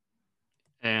 Yeah.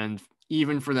 And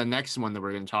even for the next one that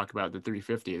we're going to talk about, the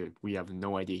 350, we have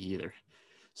no idea either.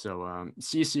 So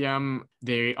CCM,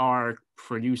 they are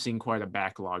producing quite a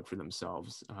backlog for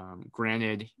themselves.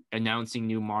 Granted, announcing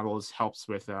new models helps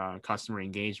with customer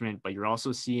engagement, but you're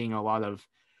also seeing a lot of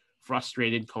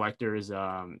frustrated collectors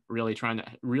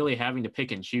really having to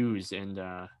pick and choose and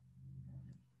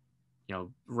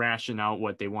ration out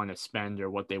what they want to spend or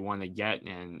what they want to get.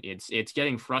 And it's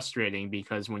getting frustrating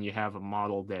because when you have a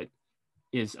model that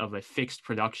is of a fixed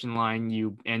production line,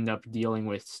 you end up dealing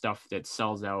with stuff that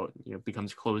sells out,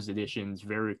 becomes closed editions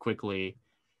very quickly.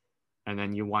 And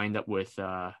then you wind up with,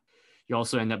 you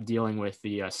also end up dealing with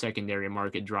the secondary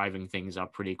market driving things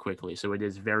up pretty quickly. So it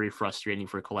is very frustrating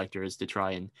for collectors to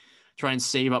try and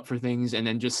save up for things and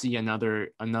then just see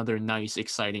another nice,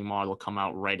 exciting model come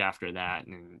out right after that.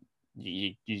 And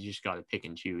you just got to pick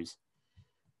and choose.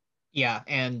 Yeah.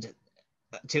 And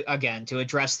to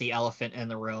address the elephant in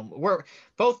the room, we're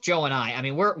both Joe and I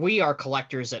mean, we are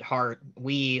collectors at heart.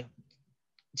 We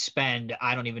spend,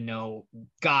 I don't even know,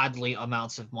 godly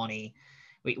amounts of money.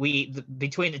 Between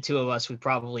the two of us, we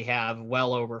probably have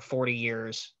well over 45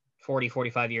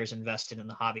 years invested in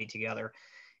the hobby together.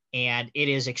 And it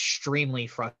is extremely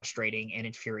frustrating and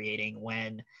infuriating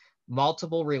when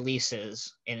multiple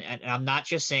releases, and I'm not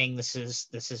just saying this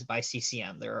is by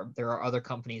CCM. There are other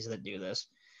companies that do this,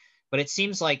 but it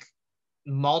seems like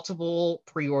multiple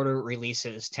pre-order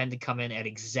releases tend to come in at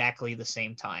exactly the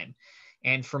same time.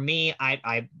 And for me,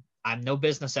 I'm no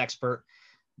business expert,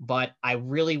 but I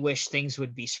really wish things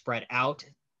would be spread out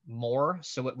more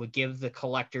so it would give the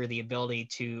collector the ability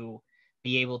to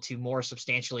be able to more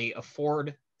substantially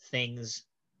afford things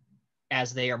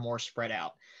as they are more spread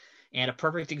out. And a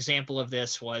perfect example of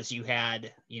this was you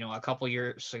had, a couple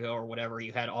years ago or whatever,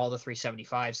 you had all the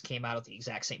 375s came out at the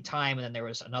exact same time. And then there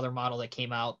was another model that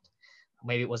came out.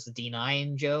 Maybe it was the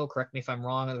D9, Joe, correct me if I'm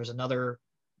wrong. There was another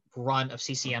run of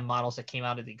CCM models that came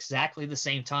out at exactly the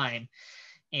same time.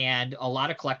 And a lot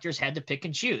of collectors had to pick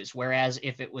and choose. Whereas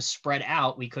if it was spread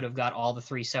out, we could have got all the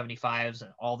 375s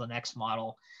and all the next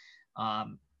model.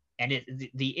 And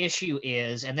the issue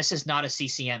is, and this is not a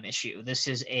CCM issue, this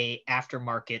is a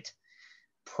aftermarket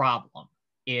problem,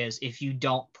 is if you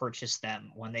don't purchase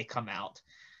them when they come out,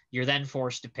 you're then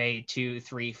forced to pay 2,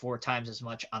 3, 4 times as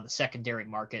much on the secondary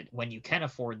market when you can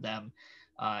afford them,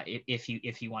 if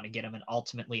you want to get them. And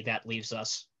ultimately that leaves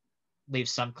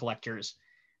some collectors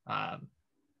out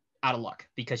of luck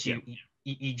because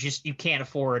you can't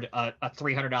afford a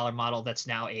 $300 model that's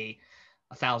now a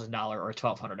 $1,000 or a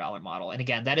 $1,200 model. And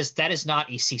again, that is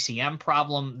not a CCM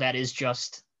problem. That is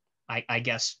just, I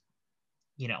guess,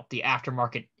 the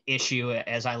aftermarket issue,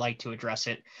 as I like to address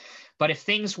it. But if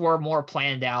things were more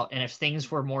planned out and if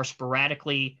things were more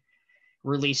sporadically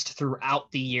released throughout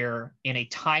the year in a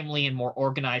timely and more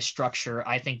organized structure,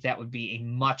 I think that would be a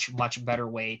much, much better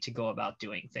way to go about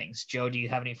doing things. Joe, do you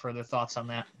have any further thoughts on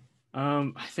that?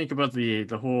 I think about the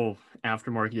whole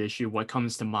aftermarket issue. What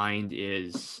comes to mind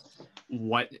is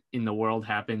what in the world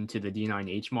happened to the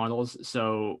D9H models.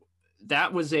 So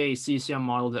that was a CCM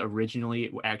model that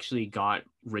originally actually got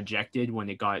rejected when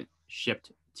it got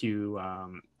shipped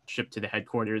to shipped to the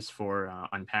headquarters for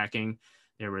unpacking.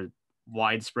 There were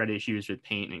widespread issues with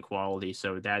paint and quality.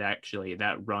 So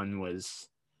that run was,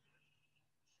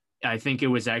 I think it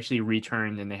was actually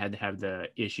returned and they had to have the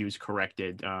issues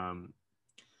corrected.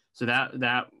 So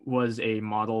that was a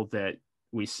model that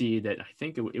we see that I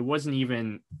think it wasn't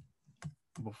even,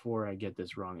 before I get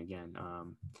this wrong again,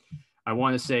 I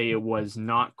want to say it was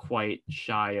not quite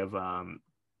shy of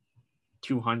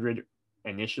 200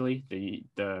 initially,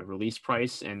 the release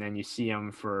price, and then you see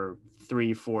them for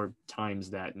 3-4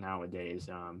 times that nowadays.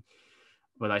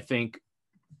 But I think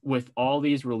with all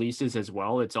these releases as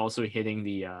well, it's also hitting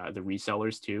the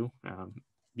resellers too,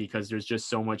 because there's just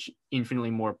so much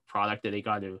infinitely more product that they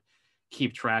got to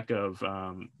keep track of,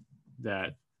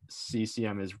 that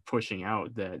CCM is pushing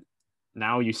out, that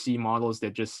now you see models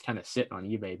that just kind of sit on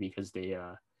eBay because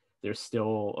they're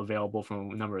still available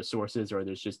from a number of sources, or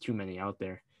there's just too many out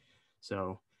there.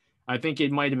 So I think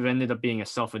it might have ended up being a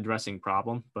self-addressing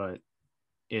problem, but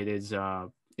it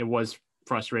was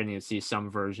frustrating to see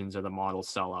some versions of the model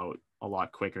sell out a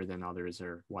lot quicker than others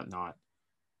or whatnot.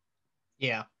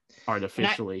 Yeah.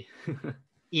 Artificially.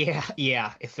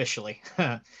 Yeah, officially.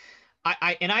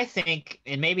 I think,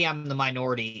 and maybe I'm the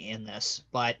minority in this,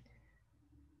 but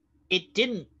it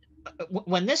didn't,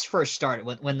 when this first started,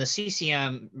 when the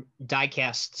CCM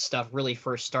diecast stuff really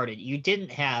first started, you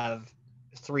didn't have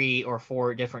 3 or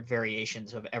 4 different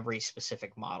variations of every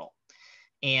specific model.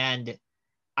 And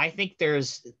I think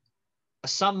there's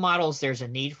some models, there's a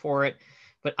need for it,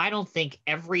 but I don't think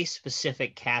every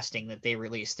specific casting that they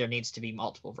release, there needs to be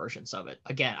multiple versions of it.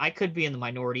 Again, I could be in the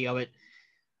minority of it.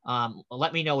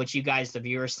 Let me know what you guys, the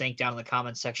viewers, think down in the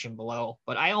comment section below.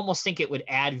 But I almost think it would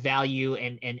add value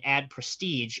and add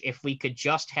prestige if we could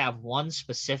just have one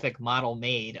specific model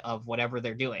made of whatever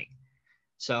they're doing.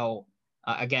 So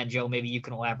again, Joe, maybe you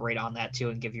can elaborate on that too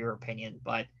and give your opinion.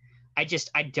 But I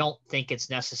don't think it's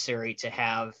necessary to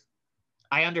have.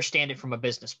 I understand it from a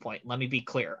business point. Let me be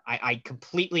clear. I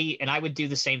completely, and I would do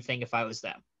the same thing if I was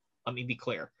them. Let me be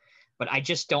clear. But I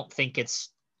just don't think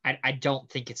I don't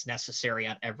think it's necessary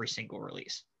on every single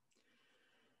release.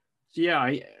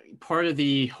 Yeah, part of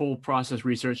the whole process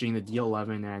researching the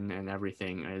D11 and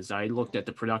everything is I looked at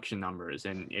the production numbers,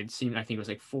 and it seemed, I think it was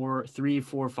like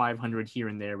 500 here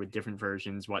and there with different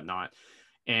versions, whatnot.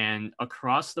 And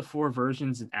across the 4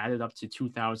 versions, it added up to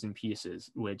 2,000 pieces,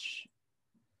 which,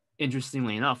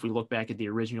 interestingly enough, we look back at the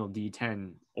original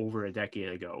D10 over a decade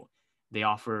ago. They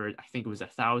offered, I think it was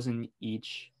 1,000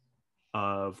 each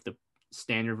of the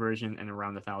standard version and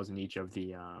around 1,000 each of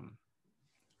the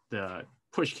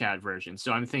pushcat version.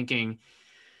 So I'm thinking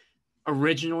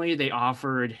originally they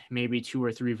offered maybe 2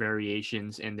 or 3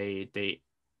 variations, and they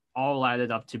all added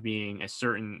up to being a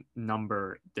certain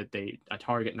number a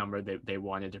target number that they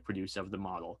wanted to produce of the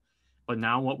model. But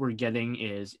now what we're getting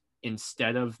is,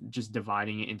 instead of just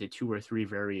dividing it into 2 or 3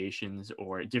 variations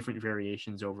or different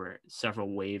variations over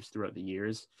several waves throughout the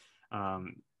years,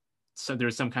 so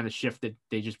there's some kind of shift that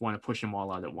they just want to push them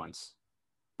all out at once,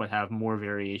 but have more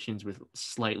variations with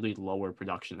slightly lower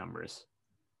production numbers.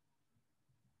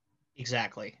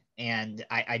 Exactly. And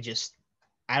I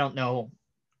don't know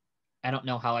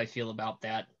how I feel about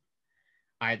that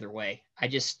either way.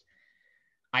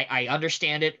 I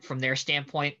understand it from their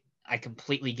standpoint. I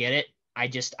completely get it.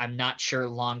 I'm not sure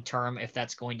long-term if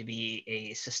that's going to be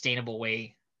a sustainable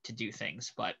way to do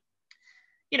things, but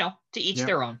to each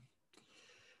their own.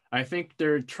 I think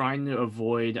they're trying to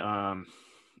avoid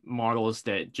models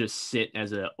that just sit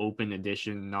as an open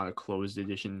edition, not a closed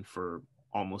edition, for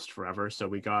almost forever. So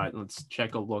let's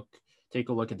take a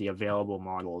look at the available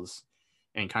models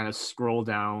and kind of scroll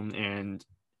down. And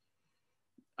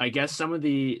I guess some of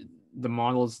the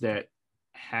models that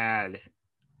had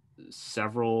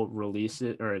several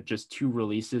releases or just 2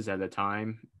 releases at a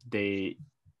time,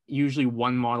 usually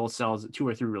one model sells, 2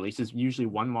 or 3 releases, usually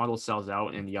one model sells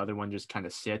out and the other one just kind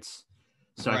of sits.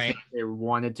 So right. I think they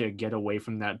wanted to get away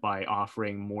from that by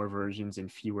offering more versions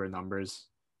and fewer numbers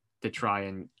to try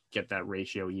and get that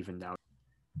ratio evened out.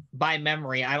 By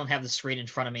memory, I don't have the screen in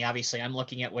front of me. Obviously, I'm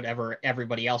looking at whatever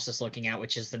everybody else is looking at,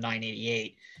 which is the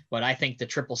 988. But I think the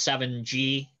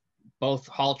 777G, both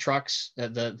haul trucks,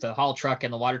 the haul truck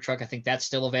and the water truck, I think that's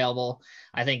still available.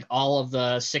 I think all of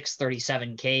the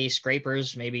 637K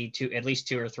scrapers, maybe at least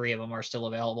 2 or 3 of them are still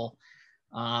available.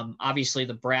 Obviously,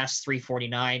 the brass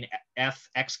 349F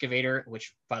excavator,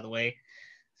 which, by the way,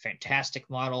 fantastic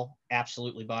model.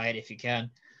 Absolutely buy it if you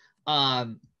can.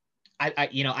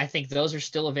 I think those are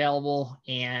still available,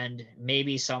 and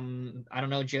maybe some, I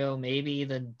don't know, Joe, maybe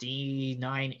the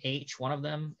D9H, one of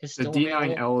them is The still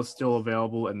available. D9L is still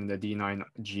available, and the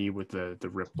D9G with the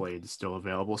rip blade is still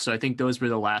available. So I think those were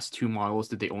the last two models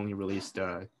that they only released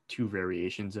two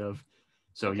variations of.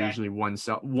 So Okay. usually one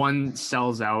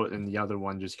sells out, and the other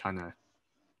one just kind of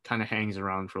hangs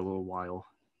around for a little while.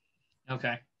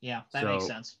 Okay, yeah, that makes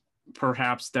sense.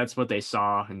 Perhaps that's what they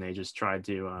saw, and they just tried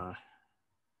to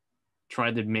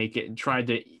make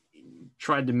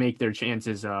their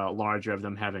chances larger of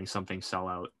them having something sell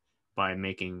out by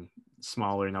making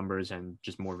smaller numbers and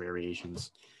just more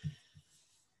variations.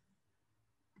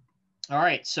 All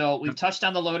right, so we've touched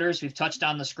on the loaders, we've touched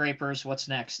on the scrapers. What's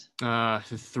next? The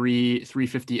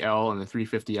 350L and the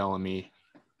 350 LME.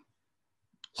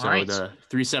 So all right. The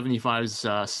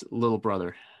 375's little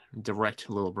brother, direct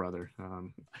little brother.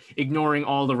 Ignoring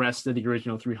all the rest of the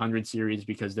original 300 series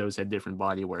because those had different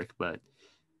bodywork, but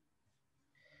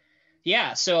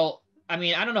yeah. So I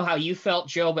mean, I don't know how you felt,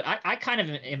 Joe, but I kind of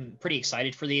am pretty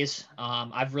excited for these.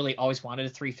 I've really always wanted a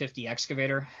 350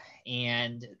 excavator,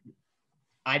 and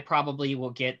I probably will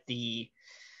get the,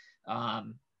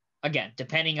 again,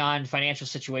 depending on financial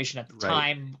situation at the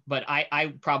time, but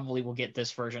I probably will get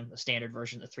this version, the standard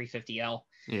version, the 350L.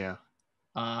 Yeah.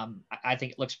 I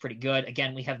think it looks pretty good.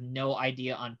 Again, we have no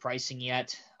idea on pricing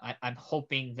yet. I'm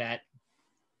hoping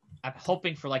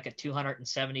for like a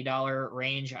 $270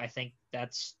 range. I think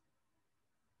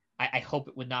I hope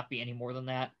it would not be any more than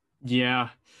that. Yeah,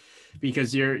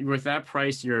 because you're with that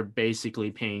price, you're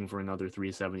basically paying for another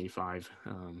 375.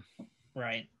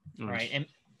 Right.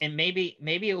 And maybe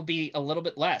it will be a little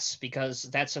bit less because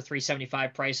that's a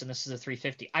 375 price and this is a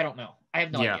 350. I don't know. I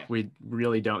have no idea. Yeah, we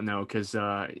really don't know because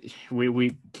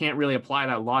we can't really apply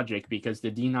that logic because the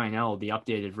D9L, the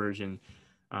updated version,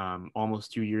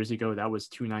 almost 2 years ago, that was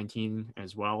 $219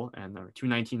 as well, and or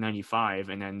 $219.95,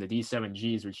 and then the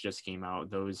D7Gs, which just came out,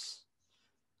 those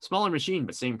smaller machine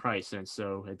but same price, and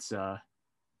so it's a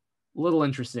little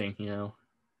interesting,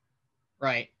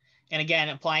 Right. And again,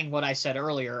 applying what I said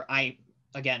earlier,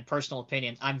 again, personal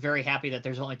opinion, I'm very happy that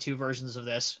there's only two versions of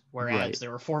this, whereas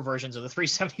there were four versions of the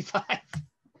 375.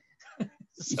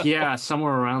 So. Yeah,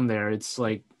 somewhere around there. It's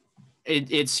like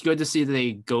it's good to see that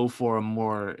they go for a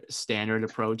more standard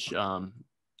approach on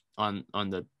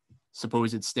the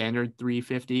supposed standard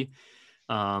 350.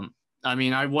 I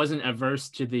mean, I wasn't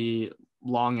averse to the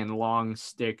long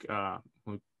stick,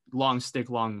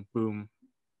 long boom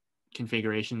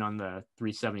configuration on the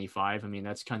 375. I mean,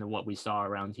 that's kind of what we saw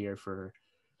around here for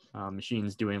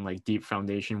machines doing like deep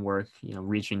foundation work,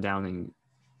 reaching down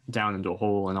into a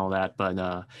hole and all that. But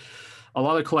a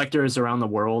lot of collectors around the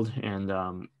world and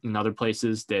in other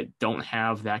places that don't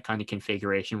have that kind of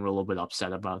configuration were a little bit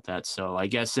upset about that. So I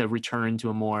guess a return to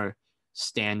a more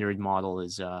standard model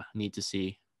is neat to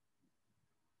see.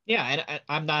 Yeah, and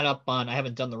I'm not up on, I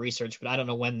haven't done the research, but I don't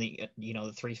know when the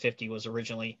 350 was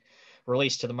originally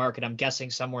released to the market. I'm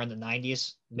guessing somewhere in the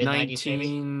 90s, mid-90s maybe?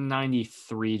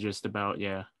 1993 just about,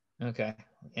 yeah. Okay,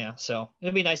 yeah, so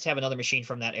it'd be nice to have another machine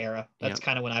from that era. That's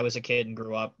kind of when I was a kid and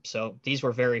grew up, so these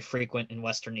were very frequent in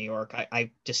Western New York.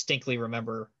 I distinctly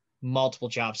remember multiple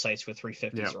job sites with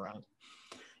 350s around.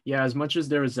 Yeah, as much as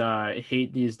there's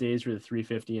hate these days for the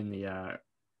 350 in the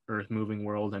earth-moving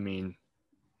world, I mean,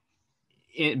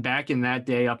 back in that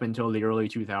day, up until the early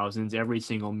 2000s, every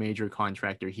single major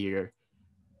contractor here,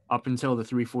 up until the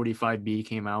 345B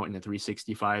came out and the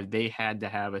 365, they had to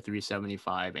have a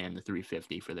 375 and the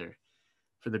 350 for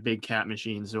the big cat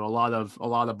machines. So a lot of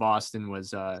Boston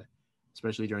was,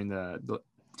 especially during the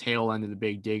tail end of the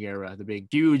big dig era, the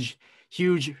big huge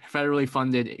federally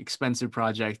funded expensive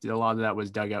project. A lot of that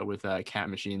was dug out with cat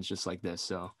machines just like this.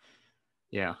 So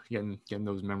yeah, getting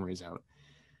those memories out.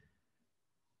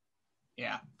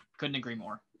 Yeah, couldn't agree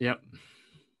more. Yep.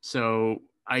 So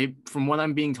from what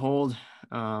I'm being told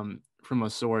from a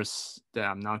source that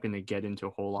I'm not going to get into a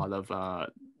whole lot of,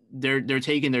 they're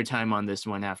taking their time on this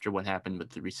one after what happened with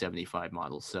the 375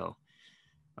 models. So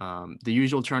the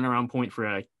usual turnaround point for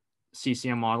a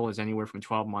CCM model is anywhere from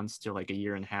 12 months to like a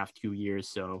year and a half, 2 years.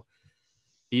 So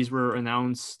these were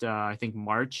announced, I think,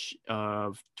 March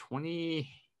of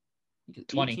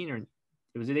 2018 or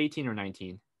was it 18 or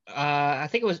 19? I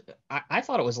think it was. I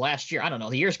thought it was last year. I don't know.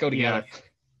 The years go together.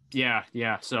 Yeah.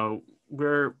 So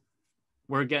we're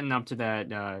getting up to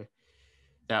that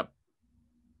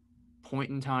point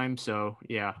in time. So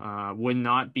yeah, would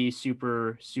not be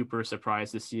super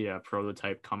surprised to see a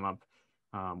prototype come up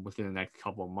within the next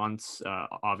couple of months.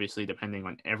 Obviously, depending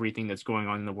on everything that's going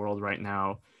on in the world right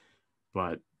now.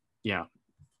 But yeah,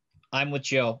 I'm with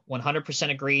Joe. 100%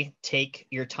 agree. Take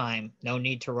your time. No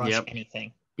need to rush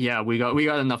anything. Yeah, we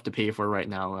got enough to pay for right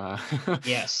now.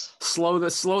 Yes. Slow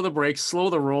the brakes, slow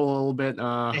the roll a little bit.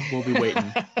 We'll be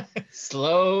waiting.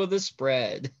 Slow the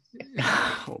spread.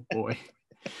 Oh boy.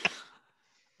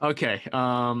 Okay.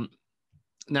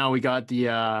 Now we got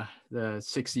the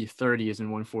 60/30s and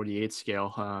 1/48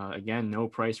 scale. Again, no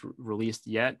price released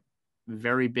yet.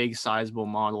 Very big, sizable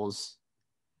models.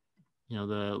 You know,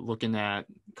 the looking at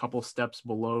a couple steps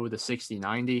below the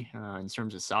 60/90 in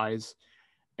terms of size.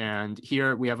 And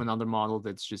here we have another model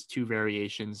that's just two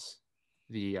variations,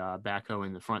 the backhoe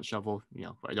and the front shovel. You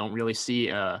know, I don't really see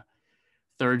a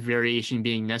third variation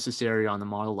being necessary on a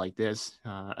model like this.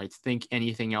 I think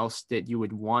anything else that you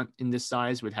would want in this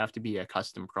size would have to be a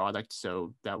custom product.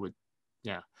 So that would,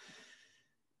 yeah.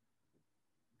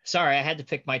 Sorry, I had to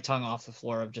pick my tongue off the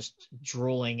floor of just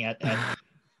drooling at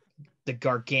the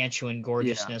gargantuan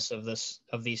gorgeousness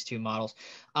of these two models.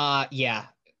 Yeah,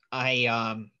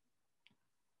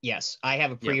 yes, I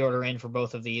have a pre-order in for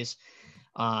both of these.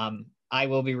 I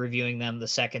will be reviewing them the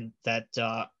second that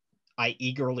I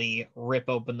eagerly rip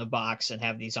open the box and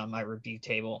have these on my review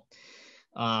table.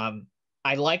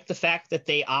 I like the fact that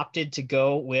they opted to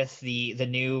go with the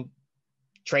new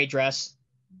trade dress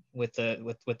with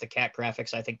the cat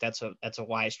graphics. I think that's a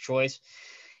wise choice,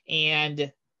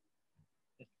 and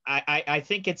I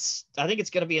think it's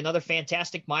going to be another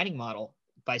fantastic mining model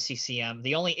by CCM.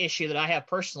 The only issue that I have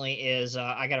personally is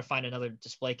I got to find another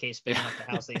display case big enough to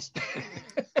house these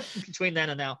between then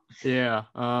and now. Yeah.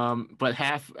 But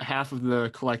half of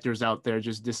the collectors out there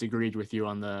just disagreed with you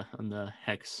on the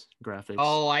hex graphics.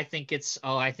 Oh, I think it's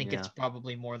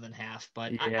probably more than half,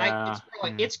 but yeah.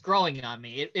 It's growing on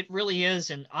me. It really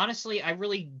is. And honestly, I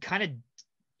really kind of,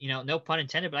 no pun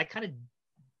intended, but I kind of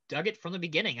dug it from the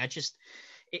beginning.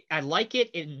 I like it.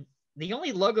 In the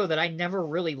only logo that I never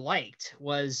really liked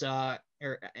was, I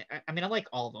like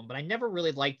all of them, but I never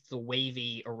really liked the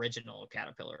wavy original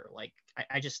Caterpillar. Like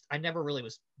I never really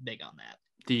was big on that.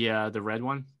 The red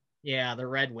one. Yeah, the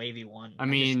red wavy one. I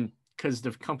mean, because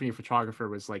the company photographer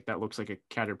was like, that looks like a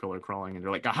caterpillar crawling, and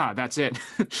they're like, aha, that's it.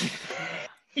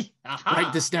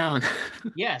 Write this down.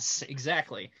 Yes,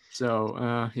 exactly.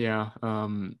 So yeah.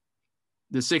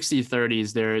 The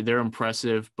 60/30s, they're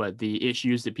impressive, but the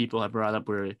issues that people have brought up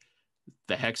were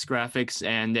the hex graphics,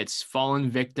 and it's fallen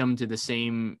victim to the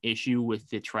same issue with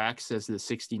the tracks as the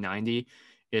 60/90,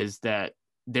 is that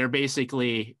they're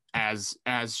basically as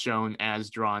shown, as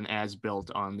drawn, as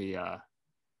built on the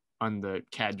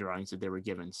CAD drawings that they were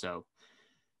given. So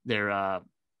they're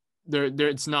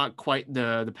it's not quite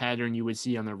the pattern you would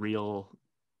see on the real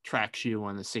track shoe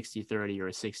on the 60/30 or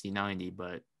a 60/90,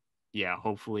 but yeah,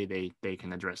 hopefully they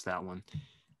can address that one.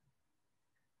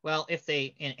 Well, if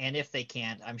they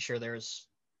can't, I'm sure there's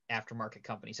aftermarket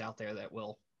companies out there that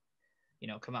will,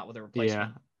 come out with a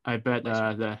replacement. Yeah, I bet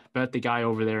the guy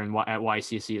over there at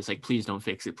YCC is like, please don't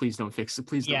fix it, please don't fix it,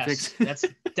 please don't fix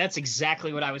it. That's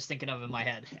exactly what I was thinking of in my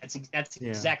head. That's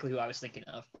exactly who I was thinking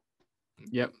of.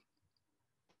 Yep.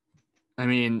 I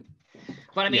mean,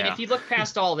 if you look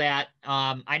past all that,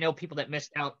 I know people that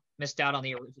missed out on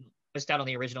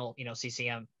the original,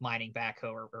 CCM mining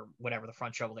backhoe or whatever, the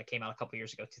front shovel that came out a couple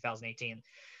years ago, 2018,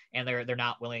 and they're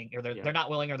not willing, or they're not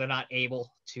willing, or they're not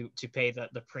able to pay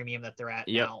the premium that they're at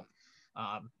now.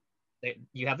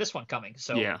 You have this one coming,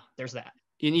 so there's that.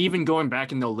 And even going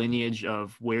back in the lineage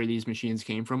of where these machines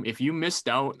came from, if you missed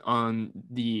out on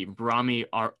the Brahmi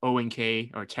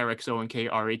O&K or Terex O&K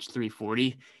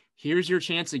RH340, here's your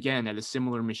chance again at a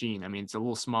similar machine. I mean, it's a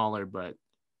little smaller, but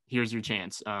here's your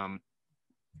chance.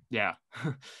 Yeah.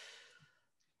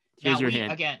 Here's your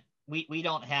hint. Again, we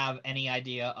don't have any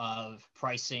idea of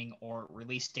pricing or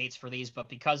release dates for these, but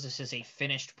because this is a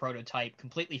finished prototype,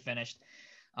 completely finished,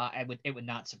 it would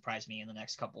not surprise me in the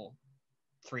next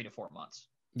 3 to 4 months.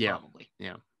 Yeah. Probably.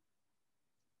 Yeah.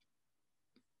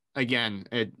 Again,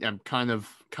 I'm kind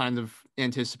of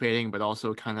anticipating, but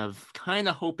also kind of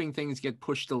hoping things get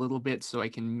pushed a little bit so I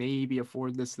can maybe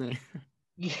afford this thing.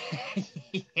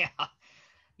 Yeah.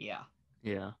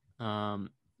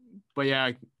 But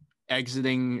yeah,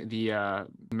 exiting the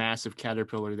massive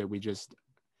Caterpillar that we just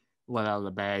let out of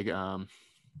the bag.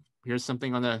 Here's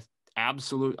something on the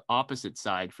absolute opposite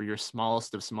side for your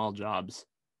smallest of small jobs.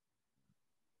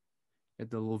 Get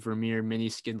the little Vermeer mini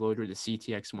skid loader, the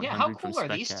CTX 100. Yeah, how cool are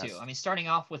these two? I mean, starting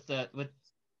off with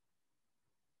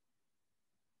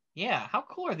yeah, how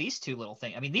cool are these two little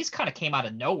things? I mean, these kind of came out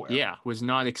of nowhere. Yeah, was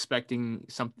not expecting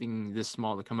something this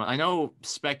small to come out. I know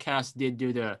SpecCast did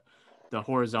do the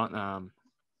horizontal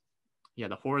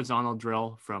the horizontal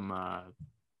drill from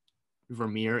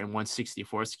Vermeer in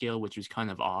 1/64 scale, which was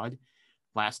kind of odd.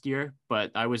 last year,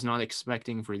 but I was not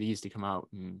expecting for these to come out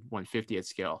in 1/50th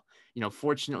scale.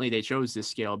 Fortunately they chose this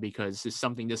scale because it's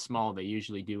something this small. They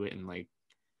usually do it in like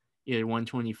either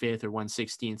 1/25th or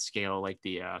 1/16th scale, like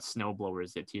the snow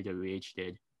blowers that TWH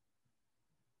did,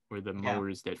 or the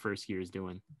mowers that First Gear is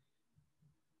doing.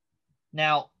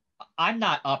 Now, I'm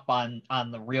not up on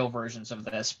the real versions of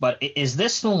this, but is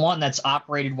this the one that's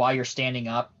operated while you're standing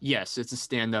up? Yes, it's a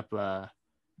stand-up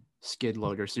skid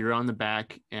loader. So you're on the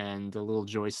back and the little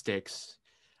joysticks.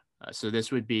 So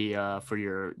this would be for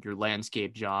your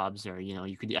landscape jobs, or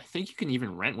I think you can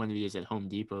even rent one of these at Home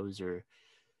Depots, or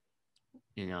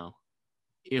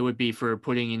it would be for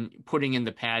putting in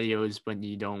the patios, but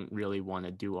you don't really want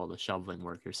to do all the shoveling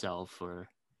work yourself or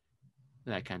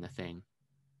that kind of thing.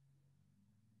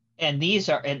 And these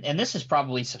are, and this is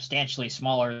probably substantially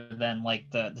smaller than like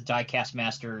the Diecast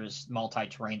Masters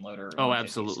multi-terrain loader. Oh,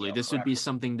 absolutely. This would be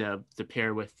something to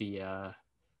pair with the, I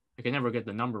can never get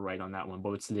the number right on that one,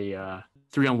 but it's the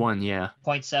 3-on-1, yeah.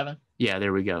 0.7? Yeah,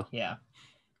 there we go. Yeah.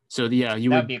 So that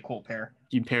would be a cool pair.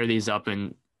 You'd pair these up,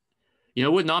 and it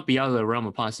would not be out of the realm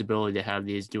of possibility to have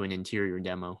these do an interior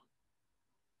demo.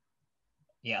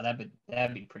 Yeah,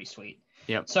 that'd be pretty sweet.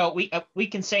 Yep. So we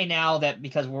can say now that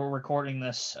because we're recording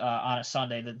this on a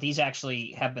Sunday, that these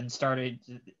actually have been started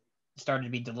to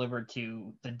be delivered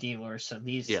to the dealers. So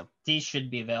these should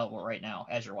be available right now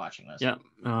as you're watching this. Yeah.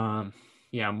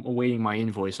 I'm awaiting my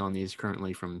invoice on these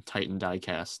currently from Titan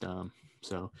Diecast.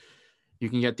 So you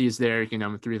can get these there. You can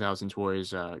have 3,000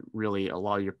 toys. Really, a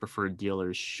lot of your preferred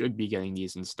dealers should be getting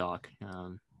these in stock.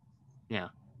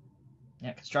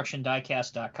 Yeah,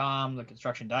 ConstructionDiecast.com, the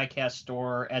Construction Diecast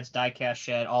store, Ed's Diecast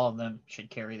Shed, all of them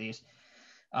should carry these.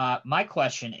 My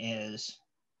question is,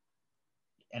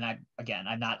 and I'm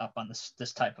not up on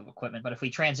this type of equipment, but if we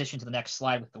transition to the next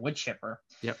slide with the wood chipper,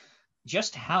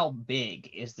 just how big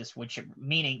is this wood chipper?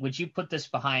 Meaning, would you put this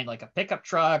behind like a pickup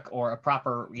truck or a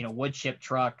proper, wood chip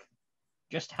truck?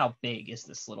 Just how big is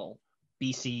this little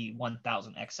BC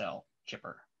 1000 XL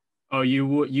chipper? Oh, you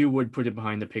would put it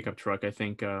behind the pickup truck. I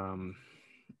think,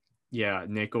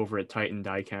 Nick over at Titan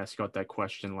Diecast got that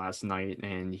question last night,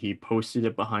 and he posted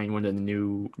it behind one of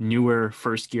the newer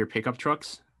First Gear pickup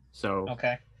trucks. So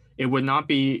okay, it would not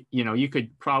be, you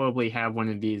could probably have one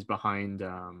of these behind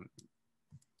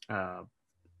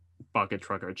bucket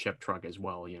truck or chip truck as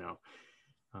well,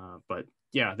 but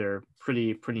yeah, they're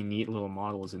pretty neat little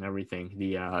models and everything.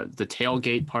 The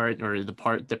tailgate part, or the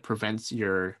part that prevents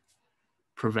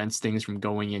things from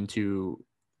going into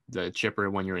the chipper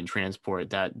when you're in transport,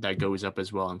 that goes up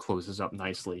as well and closes up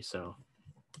nicely. So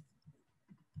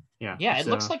yeah, it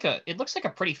looks like a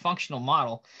pretty functional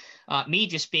model. Me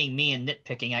just being me and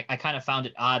nitpicking, I kind of found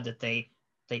it odd that they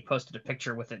posted a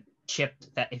picture with a chip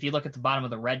that, if you look at the bottom of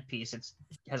the red piece, it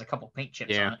has a couple paint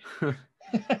chips on it.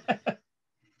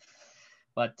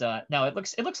 But no, it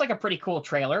looks like a pretty cool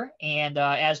trailer. And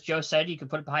as Joe said, you can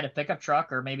put it behind a pickup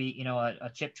truck or maybe a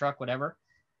chip truck, whatever.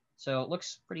 So it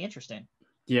looks pretty interesting.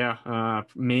 Yeah,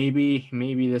 maybe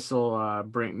this will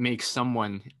make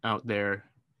someone out there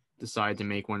decide to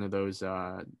make one of those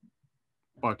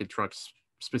bucket trucks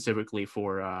specifically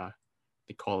for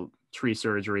they call it tree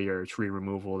surgery or tree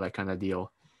removal, that kind of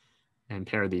deal, and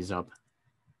pair these up.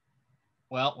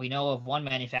 Well, we know of one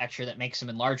manufacturer that makes them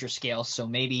in larger scale, so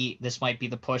maybe this might be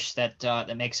the push that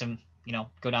makes them,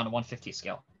 go down to 150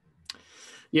 scale.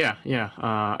 Yeah.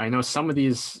 I know some of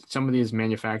these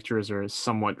manufacturers are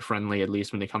somewhat friendly, at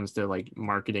least when it comes to like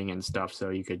marketing and stuff. So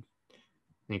you could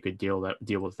deal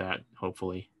with that,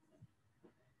 hopefully.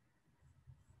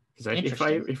 Because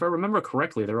if I remember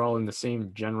correctly, they're all in the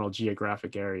same general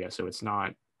geographic area, so it's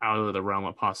not out of the realm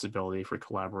of possibility for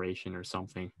collaboration or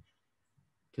something.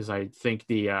 Because I think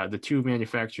the two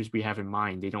manufacturers we have in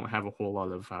mind, they don't have a whole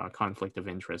lot of conflict of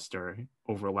interest or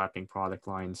overlapping product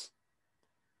lines.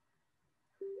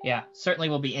 Yeah, certainly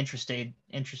will be interested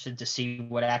to see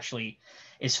what actually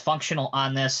is functional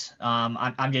on this.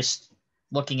 I'm just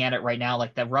looking at it right now,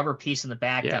 like the rubber piece in the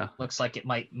back that looks like it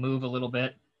might move a little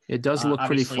bit. It does look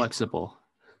pretty flexible.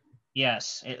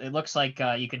 Yes, it looks like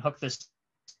you can hook this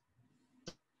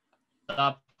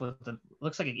up with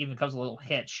looks like it even comes with a little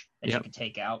hitch that you can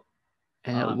take out.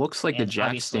 And it looks like the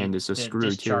jack stand is a screw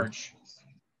discharge. Too.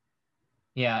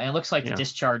 Yeah, and it looks like the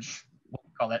discharge, what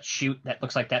we call that chute, that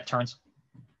looks like that turns.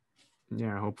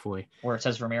 Yeah, hopefully. Where it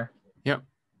says Vermeer. Yep.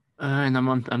 And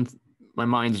I'm my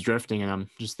mind's drifting, and I'm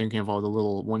just thinking of all the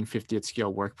little 1/50th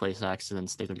scale workplace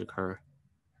accidents that could occur.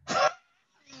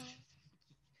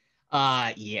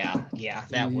 That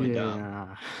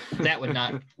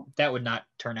would not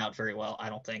turn out very well, I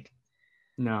don't think.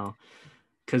 No,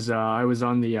 because I was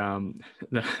on the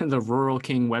the Rural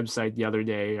King website the other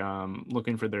day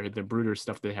looking for the brooder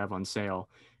stuff they have on sale,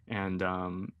 and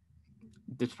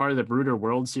it's part of the Brooder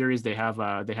World Series. They have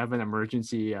an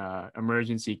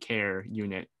emergency care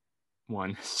unit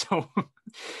one. So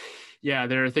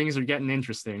yeah, things are getting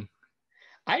interesting.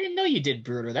 I didn't know you did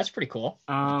brooder. That's pretty cool.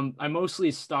 I mostly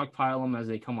stockpile them as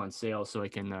they come on sale, so I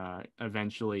can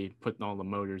eventually put all the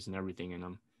motors and everything in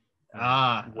them.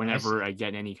 Whenever I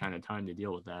get any kind of time to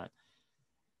deal with that.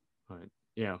 But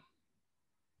yeah.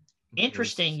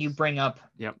 Interesting. You bring up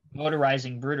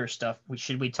motorizing brooder stuff.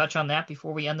 Should we touch on that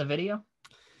before we end the video?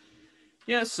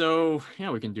 Yeah, so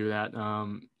we can do that.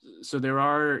 So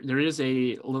there is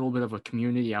a little bit of a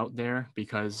community out there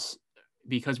because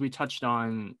we touched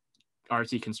on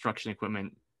RC construction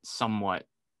equipment somewhat.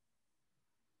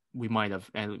 We might have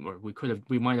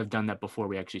done that before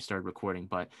we actually started recording,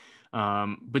 but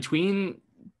between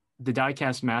the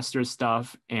Diecast Masters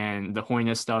stuff and the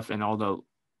Hoyna stuff and all the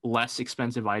less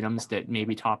expensive items that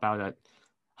maybe top out at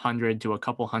 $100 to a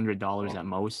couple $100 at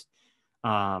most,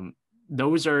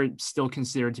 those are still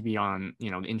considered to be on, the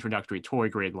introductory toy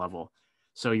grade level.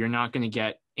 So you're not going to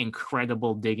get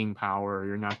incredible digging power.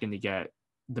 You're not going to get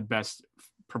the best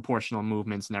proportional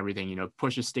movements and everything.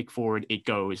 Push a stick forward, it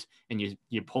goes, and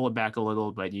you pull it back a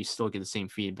little, but you still get the same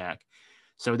feedback.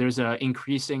 So there's a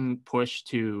increasing push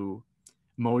to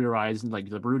motorize, like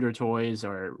the brooder toys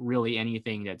or really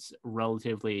anything that's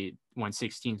relatively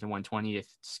 1/16th and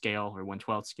 1/20th scale or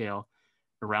 1/12th scale,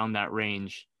 around that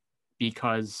range,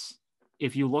 because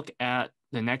if you look at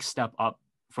the next step up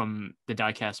from the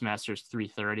Diecast Masters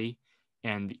 330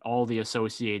 and all the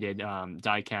associated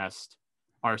diecast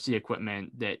RC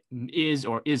equipment that is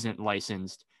or isn't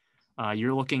licensed,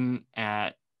 you're looking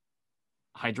at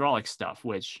hydraulic stuff,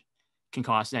 which can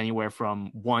cost anywhere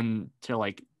from $1,000 to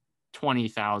like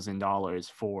 $20,000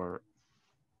 for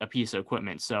a piece of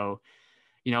equipment. So,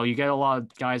 you get a lot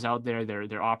of guys out there,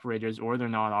 they're operators or they're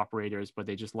not operators, but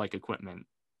they just like equipment.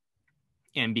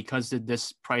 And because of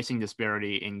this pricing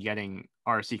disparity in getting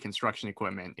RC construction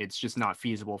equipment, it's just not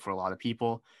feasible for a lot of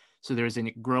people. So there's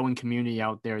a growing community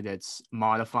out there that's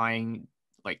modifying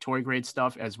like toy grade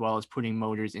stuff, as well as putting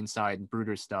motors inside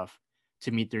brooder stuff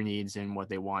to meet their needs and what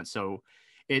they want. So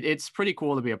it's pretty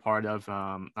cool to be a part of.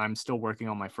 I'm still working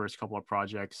on my first couple of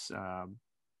projects,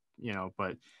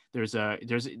 but there's a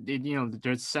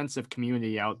sense of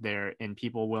community out there and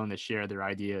people willing to share their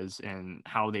ideas and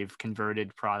how they've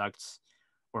converted products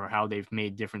or how they've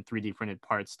made different 3D printed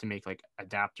parts to make like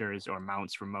adapters or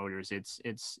mounts for motors.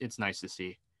 It's nice to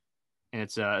see. And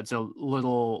it's a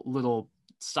little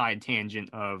side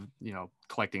tangent of,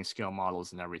 collecting scale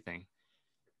models and everything.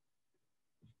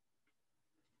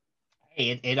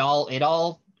 Hey, it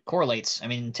all correlates. I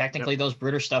mean, technically those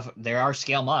brooder stuff, there are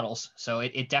scale models. So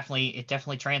it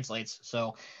definitely translates.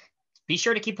 So be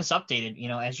sure to keep us updated,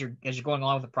 as you're going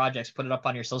along with the projects. Put it up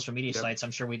on your social media sites.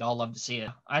 I'm sure we'd all love to see it.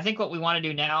 I think what we want to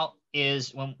do now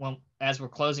is when as we're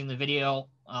closing the video,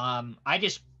 I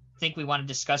just think we want to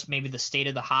discuss maybe the state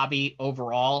of the hobby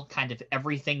overall, kind of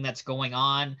everything that's going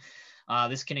on.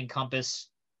 This can encompass,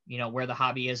 where the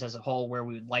hobby is as a whole, where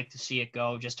we would like to see it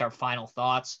go, just our final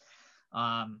thoughts.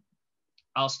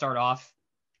 I'll start off.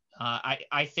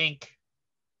 I think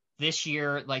this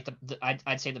year, like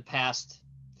I'd say the past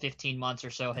 15 months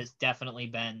or so has definitely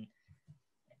been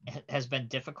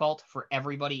difficult for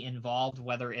everybody involved,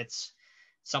 whether it's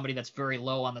somebody that's very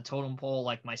low on the totem pole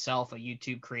like myself, a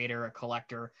YouTube creator, a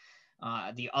collector,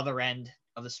 the other end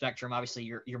of the spectrum, obviously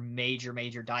your major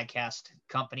diecast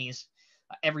companies.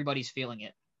 Everybody's feeling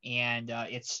it, and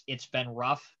it's been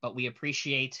rough, but we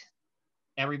appreciate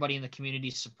everybody in the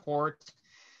community's support.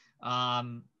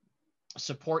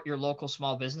 Support your local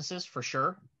small businesses for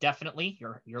sure. Definitely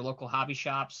your local hobby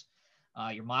shops,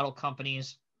 your model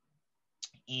companies,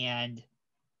 and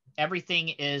everything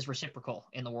is reciprocal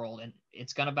in the world, and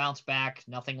it's going to bounce back.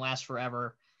 Nothing lasts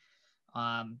forever.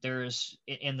 There's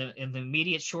in the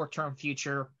immediate short-term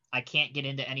future, I can't get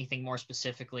into anything more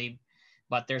specifically,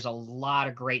 but there's a lot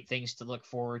of great things to look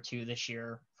forward to this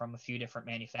year from a few different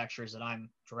manufacturers that I'm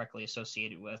directly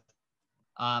associated with.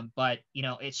 But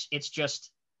it's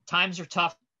just, times are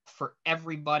tough for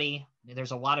everybody.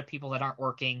 There's a lot of people that aren't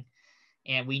working,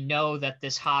 and we know that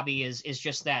this hobby is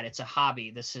just that. It's a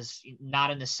hobby. This is not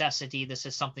a necessity. This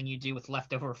is something you do with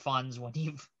leftover funds when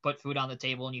you've put food on the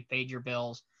table and you paid your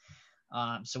bills.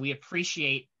 So we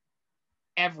appreciate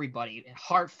everybody,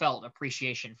 heartfelt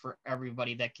appreciation for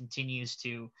everybody that continues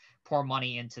to pour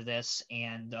money into this.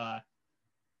 And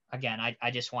again,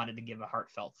 I just wanted to give a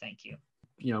heartfelt thank you.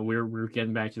 We're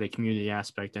getting back to the community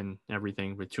aspect and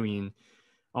everything between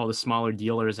all the smaller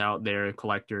dealers out there,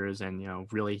 collectors, and,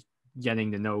 really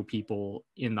getting to know people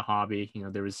in the hobby.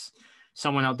 There was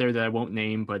someone out there that I won't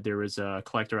name, but there was a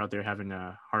collector out there having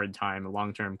a hard time, a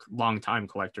long time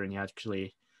collector, and he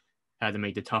actually had to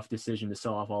make the tough decision to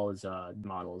sell off all his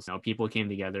models. People came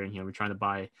together, and we're trying to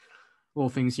buy little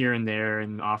things here and there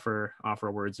and offer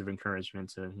words of encouragement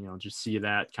to just see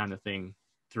that kind of thing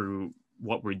through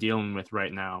what we're dealing with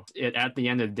right now. At the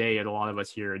end of the day, a lot of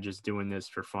us here are just doing this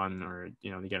for fun, or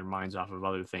to get our minds off of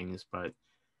other things. But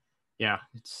yeah,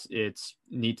 it's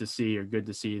neat to see, or good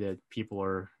to see, that people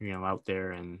are out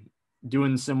there and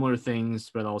doing similar things,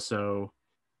 but also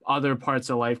other parts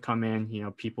of life come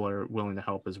in. People are willing to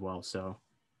help as well. So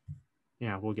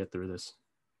yeah, we'll get through this.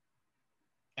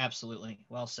 Absolutely,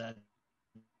 well said.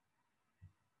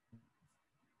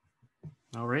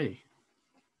 Alrighty.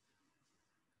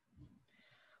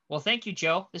 Well, thank you,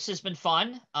 Joe. This has been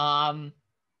fun.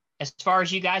 As far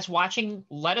as you guys watching,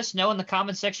 let us know in the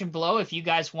comment section below if you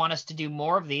guys want us to do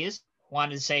more of these.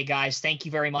 Wanted to say, guys, thank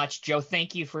you very much. Joe,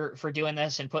 thank you for doing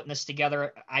this and putting this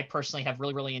together. I personally have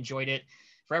really, really enjoyed it.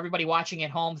 For everybody watching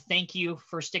at home, thank you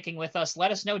for sticking with us.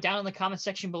 Let us know down in the comment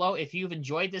section below if you've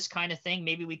enjoyed this kind of thing.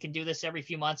 Maybe we can do this every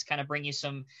few months, kind of bring you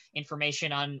some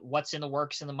information on what's in the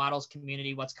works in the models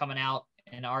community, what's coming out,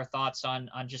 and our thoughts on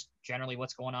just generally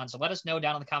what's going on. So let us know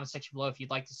down in the comment section below if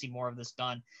you'd like to see more of this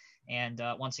done. And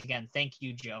once again, thank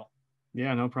you, Joe.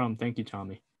 Yeah, no problem. Thank you,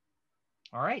 Tommy.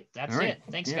 All right. That's it.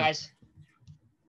 Thanks, guys.